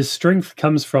 His strength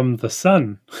comes from the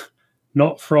sun,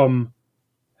 not from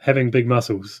having big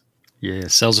muscles. Yeah,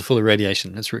 cells are full of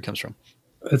radiation. That's where it comes from.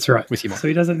 That's right. With you, so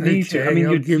he doesn't need to. I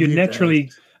mean, you naturally...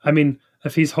 That. I mean,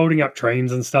 if he's holding up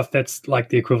trains and stuff, that's like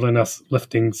the equivalent of us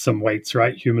lifting some weights,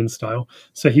 right? Human style.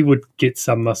 So he would get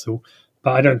some muscle.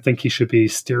 But I don't think he should be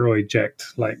steroid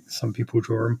jacked like some people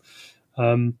draw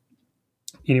him.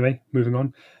 Anyway, moving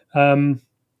on.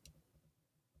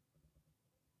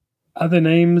 Other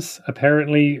names,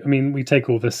 apparently, I mean, we take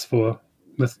all this with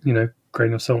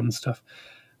grain of salt and stuff.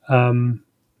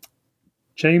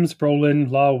 James Brolin,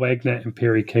 Lyle Wagner, and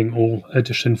Perry King all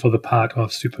auditioned for the part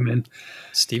of Superman.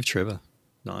 Steve Trevor.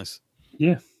 Nice.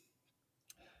 Yeah.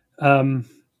 Now,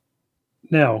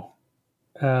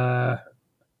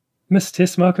 Miss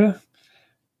Tessmacher,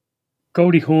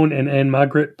 Goldie Hawn and Anne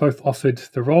Margaret both offered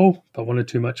the role, but wanted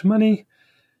too much money.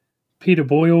 Peter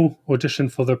Boyle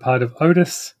auditioned for the part of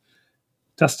Otis.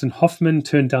 Dustin Hoffman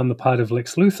turned down the part of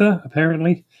Lex Luthor,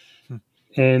 apparently.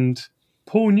 And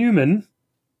Paul Newman,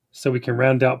 so we can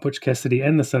round out Butch Cassidy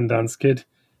and the Sundance Kid,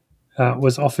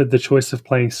 was offered the choice of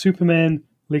playing Superman,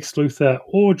 Lex Luthor,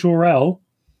 or Jor-El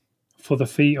for the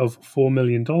fee of $4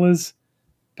 million,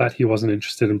 but he wasn't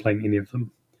interested in playing any of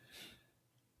them.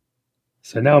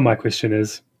 So now my question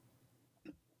is,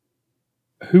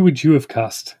 who would you have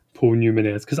cast Paul Newman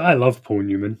as? Because I love Paul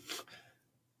Newman.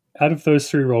 Out of those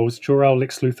three roles, Jor-El,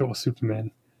 Lex Luthor, or Superman,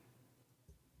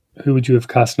 who would you have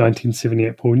cast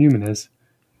 1978 Paul Newman as?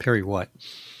 Perry White.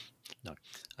 No.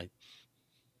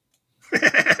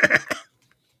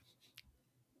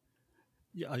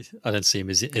 I don't see him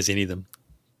as any of them,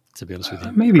 to be honest with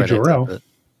you. Maybe Jor-El.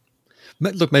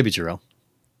 Look, maybe Jor-El.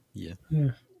 Yeah.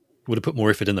 Would have put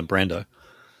more effort in than Brando.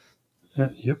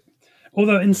 Yep.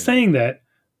 Although in saying that,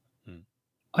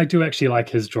 I do actually like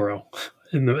his Jor-El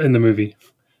in the movie.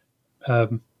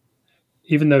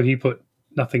 Even though he put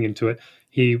nothing into it,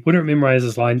 he wouldn't memorize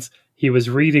his lines. He was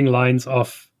reading lines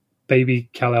off baby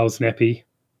Kal-El's nappy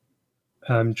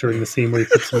during the scene where he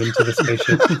puts him into the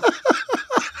spaceship.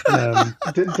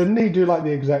 Didn't he do like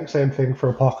the exact same thing for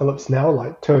Apocalypse Now?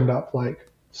 Like turned up like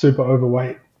super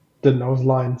overweight, didn't know his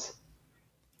lines.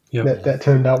 Yep. That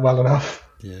turned out well enough.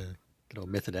 Yeah, good old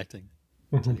method acting.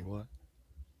 Tell you what.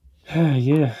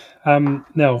 Yeah.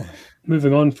 Now,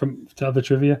 moving on to other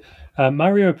trivia,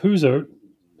 Mario Puzo,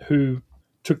 who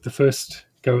took the first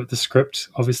go at the script,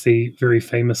 obviously very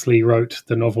famously wrote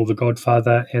the novel The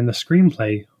Godfather and the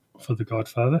screenplay for The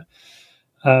Godfather,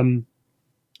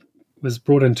 was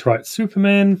brought in to write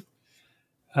Superman.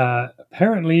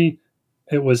 Apparently,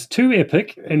 it was too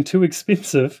epic and too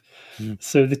expensive,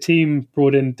 so the team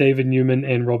brought in David Newman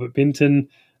and Robert Benton,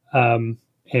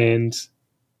 and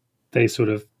they sort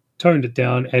of toned it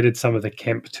down, added some of the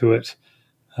camp to it.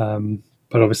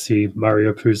 But obviously,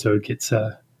 Mario Puzo gets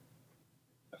a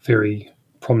very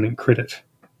prominent credit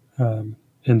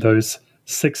in those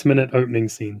 6-minute opening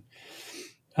scene.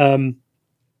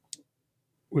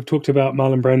 We've talked about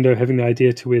Marlon Brando having the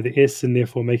idea to wear the S and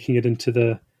therefore making it into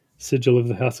the sigil of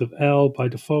the House of L by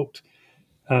default.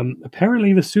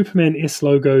 Apparently, the Superman S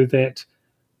logo that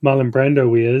Marlon Brando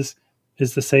wears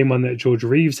is the same one that George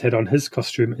Reeves had on his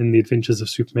costume in the Adventures of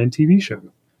Superman TV show.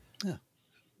 Yeah.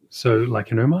 So,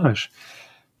 like an homage.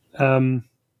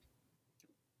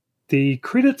 The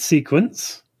credit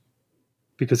sequence,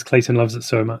 because Clayton loves it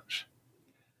so much,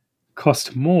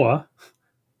 cost more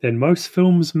than most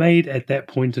films made at that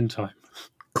point in time.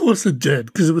 Of course it did,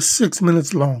 because it was 6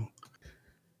 minutes long.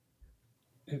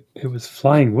 It was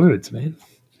flying words, man.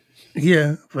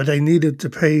 Yeah, but they needed to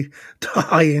pay the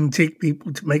high-end tech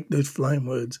people to make those flying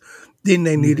words. Then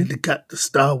they needed to cut the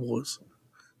Star Wars.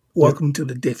 Welcome to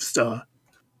the Death Star.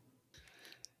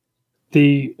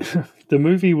 The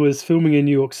movie was filming in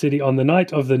New York City on the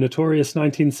night of the notorious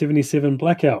 1977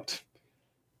 blackout.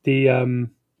 The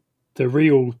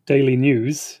real Daily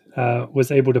News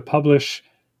was able to publish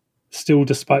still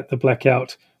despite the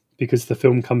blackout because the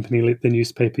film company let the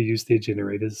newspaper use their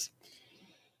generators.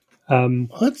 John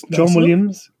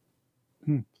Williams.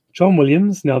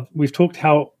 Now, we've talked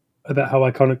about how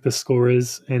iconic the score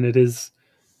is, and it is,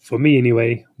 for me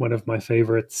anyway, one of my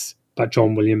favorites. But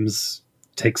John Williams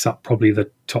takes up probably the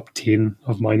top 10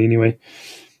 of mine anyway.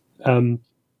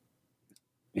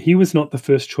 He was not the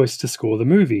first choice to score the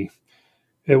movie.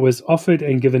 It was offered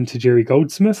and given to Jerry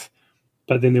Goldsmith,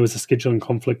 but then there was a scheduling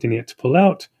conflict and he had to pull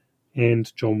out,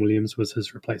 and John Williams was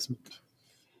his replacement.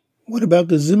 What about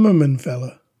the Zimmerman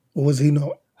fella? Or was he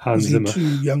not? Hans Zimmer. Was he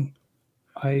too young?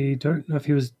 I don't know if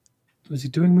he was he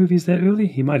doing movies that early?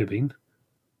 He might have been.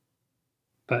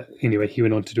 But anyway, he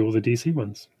went on to do all the DC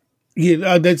ones.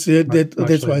 Yeah, that's it.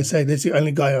 That's why I say that's the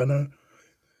only guy I know.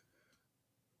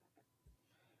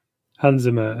 Hans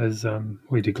Zimmer is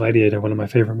we did Gladiator, one of my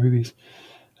favorite movies.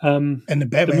 And the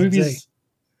Batman. The movies.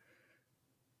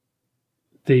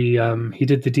 He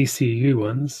did the DCU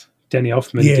ones. Danny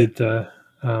Elfman did the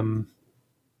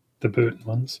Burton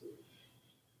ones,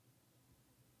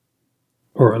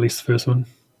 or at least the first one.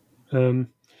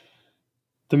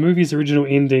 The movie's original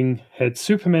ending had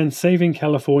Superman saving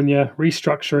California,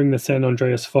 restructuring the San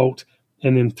Andreas Fault,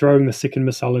 and then throwing the second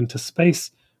missile into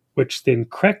space, which then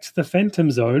cracked the Phantom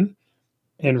Zone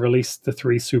and released the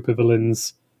 3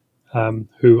 supervillains,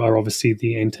 who are obviously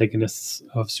the antagonists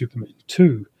of Superman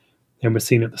 2, and were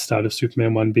seen at the start of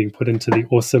Superman 1 being put into the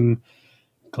awesome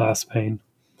glass pane.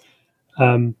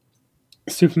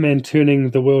 Superman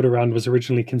turning the world around was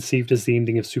originally conceived as the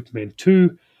ending of Superman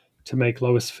 2, to make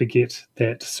Lois forget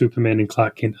that Superman and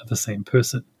Clark Kent are the same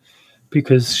person,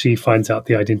 because she finds out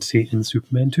the identity in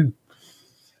Superman 2.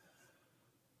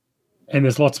 And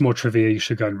there's lots more trivia you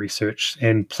should go and research,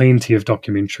 and plenty of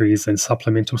documentaries and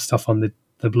supplemental stuff on the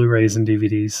Blu-rays and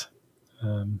DVDs.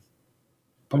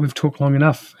 But we've talked long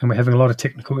enough, and we're having a lot of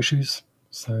technical issues.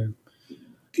 So, do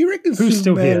you reckon who's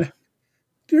still here?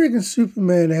 Do you reckon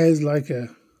Superman has like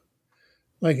an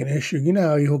issue? You know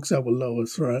how he hooks up with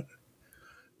Lois, right?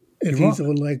 If he's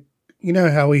all like, you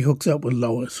know how he hooks up with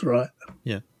Lois, right?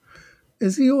 Yeah.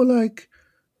 Is he all like,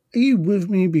 are you with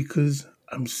me because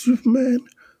I'm Superman,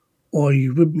 or are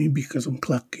you with me because I'm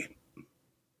Clark Kent?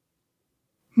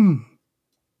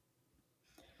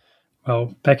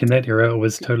 Well, back in that era, it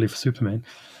was totally for Superman.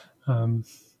 I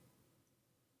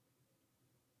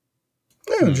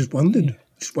just wondered. Yeah.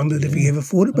 Just wondered if he ever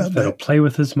thought about That'll that. play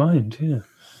with his mind, yeah.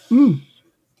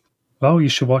 Well, you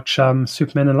should watch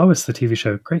Superman and Lois, the TV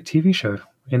show. Great TV show.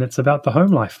 And it's about the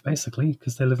home life, basically,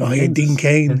 because they live in Kansas Dean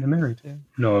Cain. and they're married. Yeah.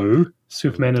 No,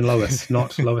 Superman and Lois,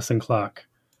 not Lois and Clark.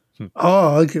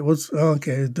 Oh, okay.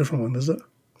 A different one, is it?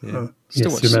 Yeah.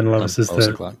 Yes, Superman and Lois is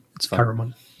the Clark. It's current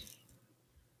one.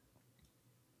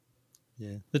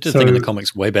 Yeah, they did a thing in the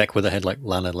comics way back where they had like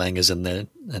Lana Lang is in there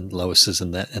and Lois is in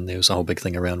that, and there was a whole big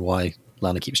thing around why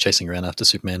Lana keeps chasing around after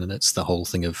Superman, and it's the whole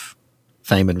thing of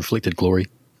fame and reflected glory,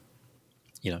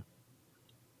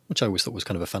 which I always thought was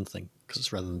kind of a fun thing, because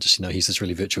it's rather than just, he's this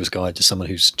really virtuous guy, just someone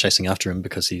who's chasing after him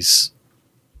because it's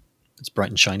bright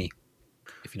and shiny,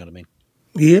 if you know what I mean.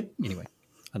 Yep. Anyway,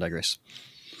 I digress.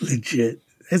 Legit.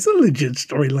 It's a legit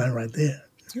storyline right there.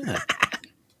 Yeah.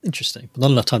 Interesting. But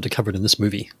not enough time to cover it in this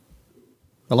movie,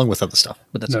 along with other stuff,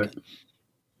 but that's okay.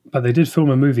 But they did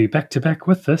film a movie back-to-back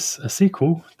with this, a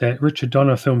sequel, that Richard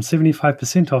Donner filmed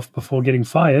 75% of before getting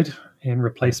fired and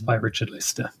replaced by Richard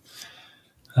Lester.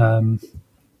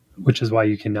 Which is why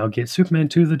you can now get Superman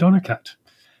 2, the Donner cut,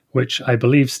 which I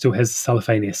believe still has the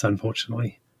cellophane S,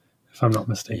 unfortunately, if I'm not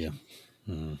mistaken.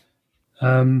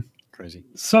 Yeah. Crazy.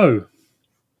 So,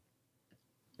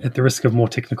 at the risk of more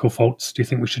technical faults, do you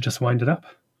think we should just wind it up?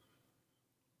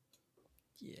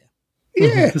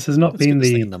 Yeah. This has not been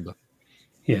the number.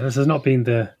 Yeah, this has not been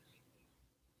the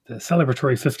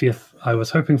celebratory 50th I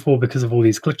was hoping for because of all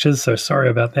these glitches, so sorry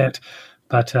about that.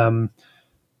 But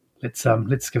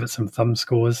let's give it some thumb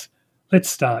scores. Let's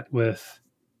start with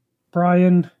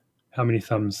Brian. How many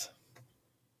thumbs?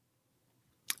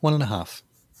 1.5.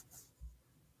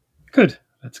 Good.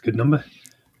 That's a good number.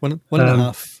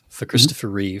 1.5 for Christopher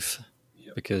Reeve,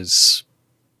 because,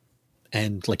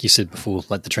 and like you said before,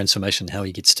 like the transformation, how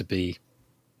he gets to be,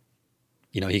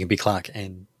 he can be Clark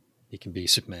and he can be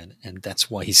Superman, and that's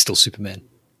why he's still Superman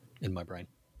in my brain.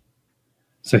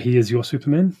 So he is your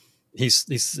Superman? He's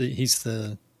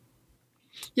the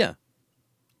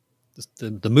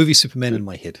movie Superman in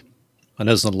my head. I know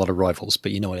there's not a lot of rivals,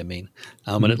 but you know what I mean.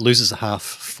 And it loses a half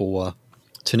for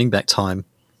Turning Back Time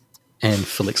and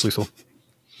for Lex Luthor.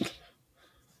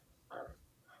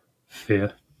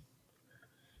 Fair.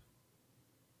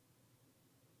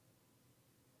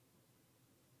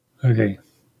 Okay.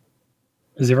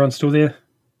 Is everyone still there?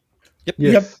 Yep.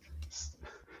 Yes. Yep.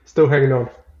 Still hanging on.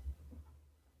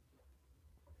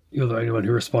 You're the only one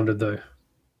who responded, though.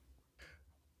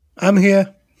 I'm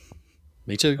here.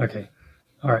 Me too. Okay.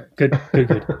 All right. Good.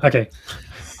 Okay.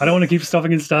 I don't want to keep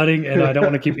stopping and starting, and I don't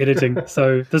want to keep editing.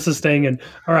 So this is staying in.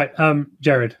 All right.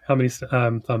 Jared, how many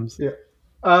thumbs? Yeah.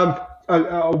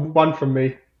 One from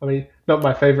me. I mean, not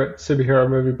my favorite superhero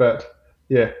movie, but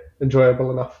yeah, enjoyable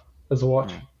enough as a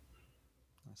watch.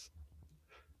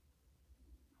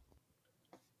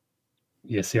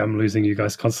 Yeah, see, I'm losing you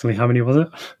guys constantly. How many was it?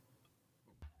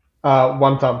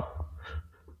 1 thumb.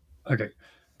 Okay.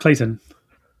 Clayton.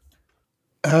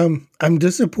 I'm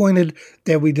disappointed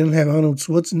that we didn't have Arnold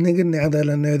Schwarzenegger, now that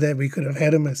I know that we could have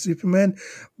had him as Superman.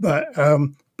 But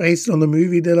based on the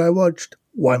movie that I watched,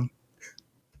 1.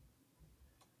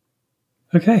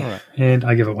 Okay. Right. And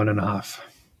I give it 1.5.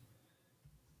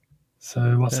 So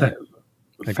what's that?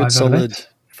 A good solid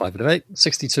 5 out of 8,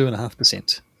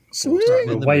 62.5%. Sweet.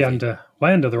 We're way under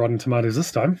the Rotten Tomatoes this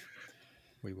time.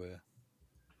 We were.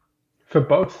 For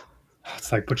both.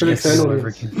 It's like putting it all over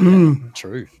again.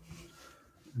 True.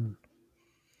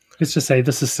 Let's just say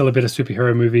this is still a better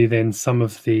superhero movie than some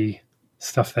of the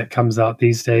stuff that comes out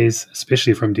these days,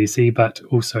 especially from DC, but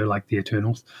also like the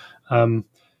Eternals.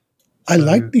 I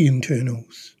like the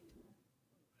Internals.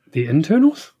 The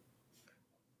Internals?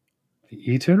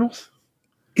 The Eternals?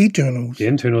 Eternals. The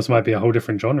Internals might be a whole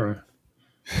different genre.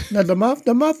 No, the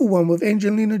Marvel one with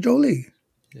Angelina Jolie.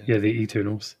 Yeah, the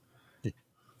Eternals.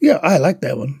 Yeah, I like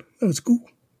that one. That was cool.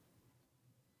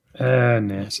 No.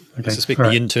 Okay. I suspect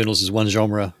the Internals is one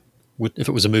genre. If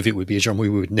it was a movie, it would be a genre we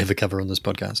would never cover on this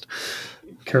podcast.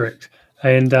 Correct.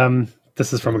 And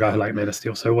this is from a guy who liked Man of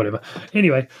Steel, so whatever.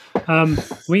 Anyway,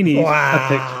 we need a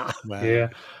pick. Wow. Yeah.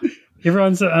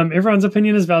 Everyone's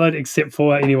opinion is valid except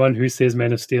for anyone who says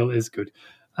Man of Steel is good.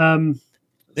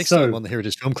 Next time on the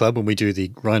Heritage Film Club, when we do the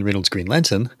Ryan Reynolds Green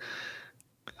Lantern.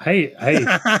 Hey,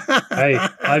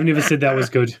 I've never said that was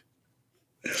good.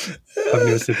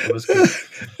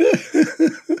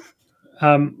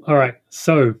 All right,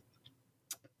 so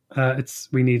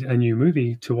we need a new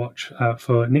movie to watch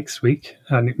for next week.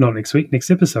 Not next week,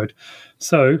 next episode.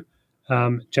 So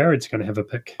Jared's going to have a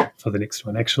pick for the next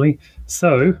one, actually.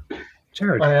 So,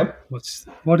 Jared, I am.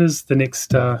 What is the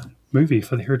next movie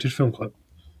for the Heritage Film Club?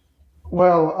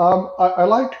 Well, I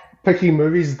like picking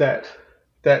movies that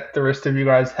the rest of you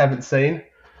guys haven't seen,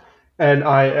 and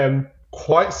I am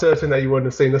quite certain that you wouldn't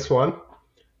have seen this one,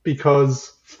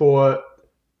 because for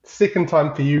second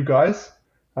time for you guys,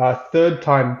 third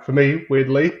time for me,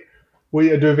 weirdly, we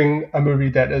are doing a movie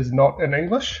that is not in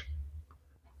English.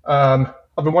 I've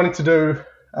been wanting to do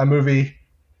a movie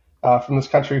from this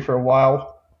country for a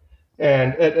while,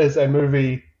 and it is a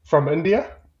movie from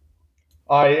India,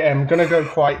 I am going to go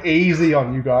quite easy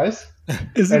on you guys.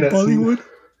 Is it Bollywood?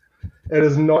 It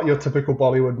is not your typical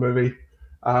Bollywood movie.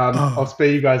 I'll spare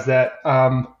you guys that.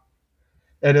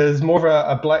 It is more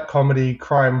of a black comedy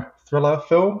crime thriller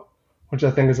film, which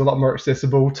I think is a lot more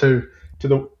accessible to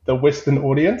the Western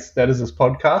audience. That is this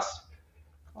podcast.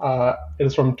 It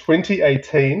is from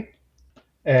 2018,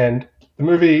 and the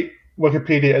movie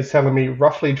Wikipedia is telling me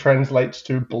roughly translates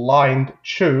to blind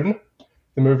tune.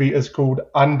 The movie is called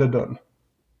Andhadhun.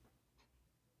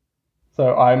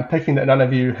 So I'm picking that none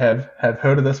of you have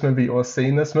heard of this movie or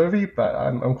seen this movie, but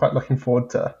I'm quite looking forward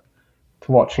to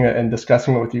watching it and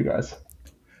discussing it with you guys.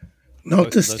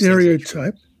 Not the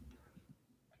stereotype.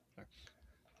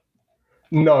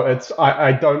 No,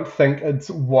 I don't think it's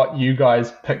what you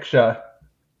guys picture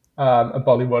a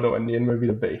Bollywood or Indian movie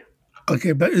to be.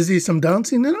 Okay, but is there some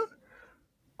dancing in it?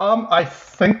 I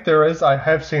think there is. I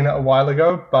have seen it a while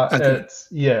ago, but okay.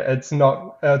 It's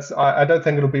not. I don't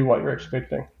think it'll be what you're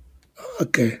expecting.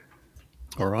 Okay.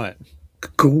 All right.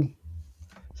 Cool.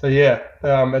 So yeah,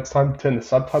 it's time to turn the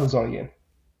subtitles on again.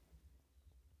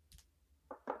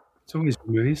 It's always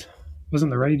movies.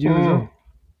 Wasn't The Raid you as well?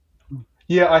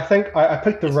 Yeah, I think I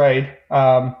picked The Raid.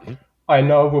 I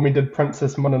know when we did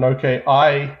Princess Mononoke,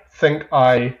 I think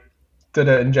I did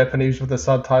it in Japanese with the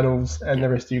subtitles, and the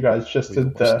rest of you guys just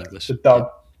did the dub.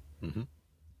 Yeah. Mm-hmm.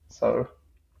 So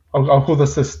I'll call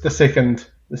this the second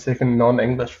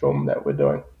non-English film that we're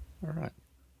doing. All right.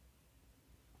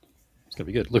 It's going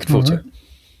to be good. Looking forward to it.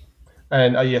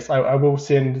 And yes, I will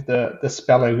send the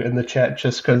spelling in the chat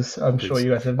just because I'm sure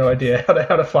you guys have no idea how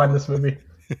to find this movie.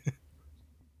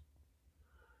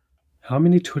 How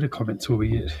many Twitter comments will we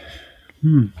get?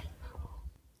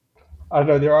 I don't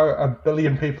know. There are 1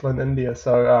 billion people in India,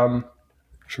 so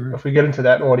True. If we get into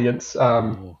that audience,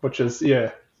 which is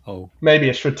maybe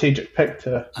a strategic pick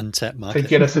to untapped market, to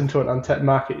get us into an untapped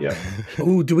market. Yeah.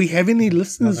 Oh, do we have any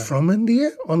listeners from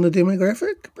India on the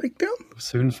demographic breakdown? We'll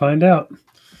soon find out.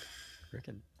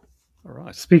 Reckon. All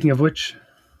right. Speaking of which,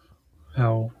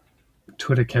 our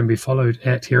Twitter can be followed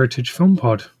at Heritage Film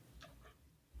Pod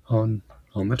on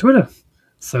the Twitter.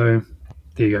 So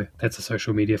there you go. That's a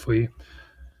social media for you.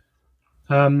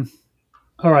 All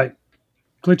right.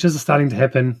 Glitches are starting to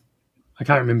happen. I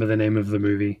can't remember the name of the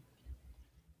movie.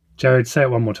 Jared, say it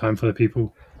one more time for the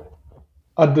people.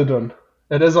 Andhadhun.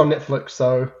 It is on Netflix,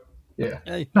 so yeah.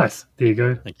 Hey. Nice. There you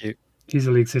go. Thank you.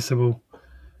 Easily accessible.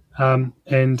 And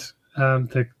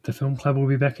the film club will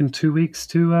be back in 2 weeks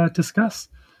to discuss.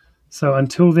 So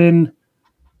until then,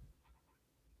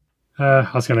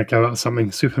 I was going to go out with something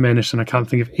Supermanish, and I can't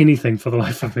think of anything for the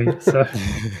life of me. So,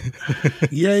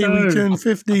 yay, we turned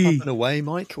 50. Up and away,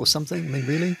 Mike, or something. I mean,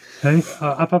 really? Hey,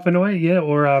 up and away, yeah.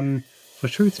 Or for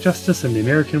truth, justice, and the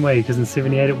American way, because in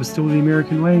 '78 it was still the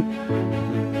American way.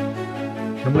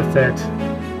 And with that,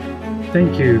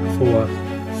 thank you for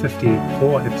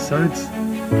 54 episodes,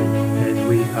 and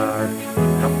we are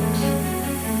out.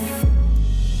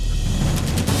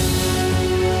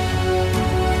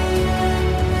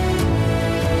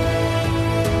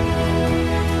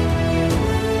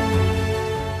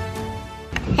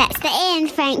 That's the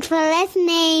end. Thanks for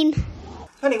listening.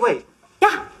 Honey, wait.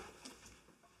 Yeah.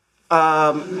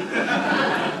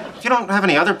 If you don't have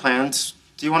any other plans,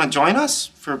 do you want to join us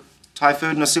for Thai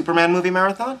food and a Superman movie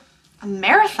marathon? A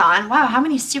marathon? Wow, how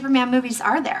many Superman movies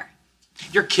are there?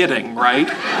 You're kidding, right?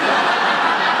 You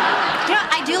know,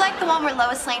 I do like the one where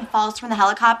Lois Lane falls from the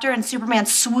helicopter and Superman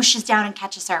swooshes down and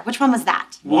catches her. Which one was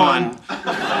that? One.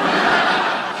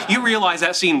 You realize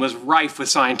that scene was rife with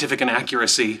scientific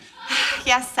inaccuracy.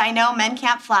 Yes, I know men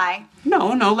can't fly. No,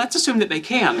 let's assume that they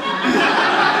can.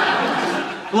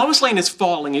 Lois Lane is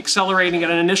falling, accelerating at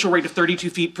an initial rate of 32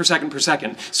 feet per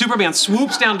second. Superman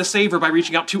swoops down to save her by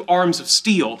reaching out 2 arms of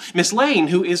steel. Miss Lane,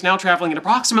 who is now traveling at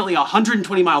approximately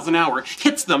 120 miles an hour,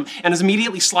 hits them and is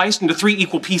immediately sliced into 3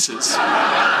 equal pieces.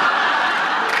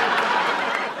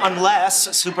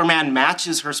 Unless Superman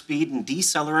matches her speed and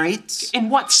decelerates. In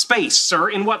what space, sir?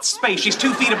 In what space? She's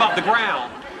 2 feet above the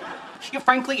ground. You know,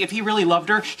 frankly, if he really loved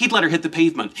her, he'd let her hit the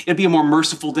pavement. It'd be a more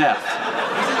merciful death.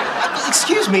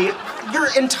 Excuse me. Your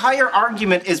entire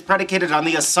argument is predicated on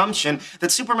the assumption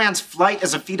that Superman's flight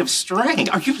is a feat of strength.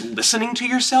 Are you listening to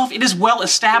yourself? It is well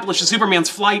established that Superman's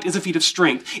flight is a feat of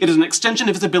strength. It is an extension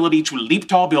of his ability to leap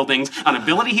tall buildings, an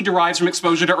ability he derives from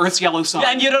exposure to Earth's yellow sun.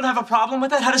 And you don't have a problem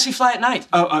with that? How does he fly at night?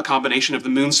 A combination of the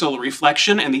moon's solar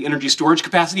reflection and the energy storage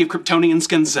capacity of Kryptonian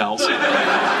skin cells. I'm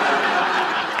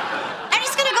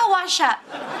just gonna go wash up.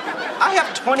 I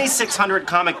have 2,600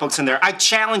 comic books in there. I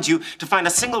challenge you to find a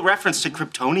single reference to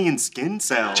Kryptonian skin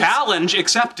cells. Challenge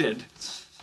accepted.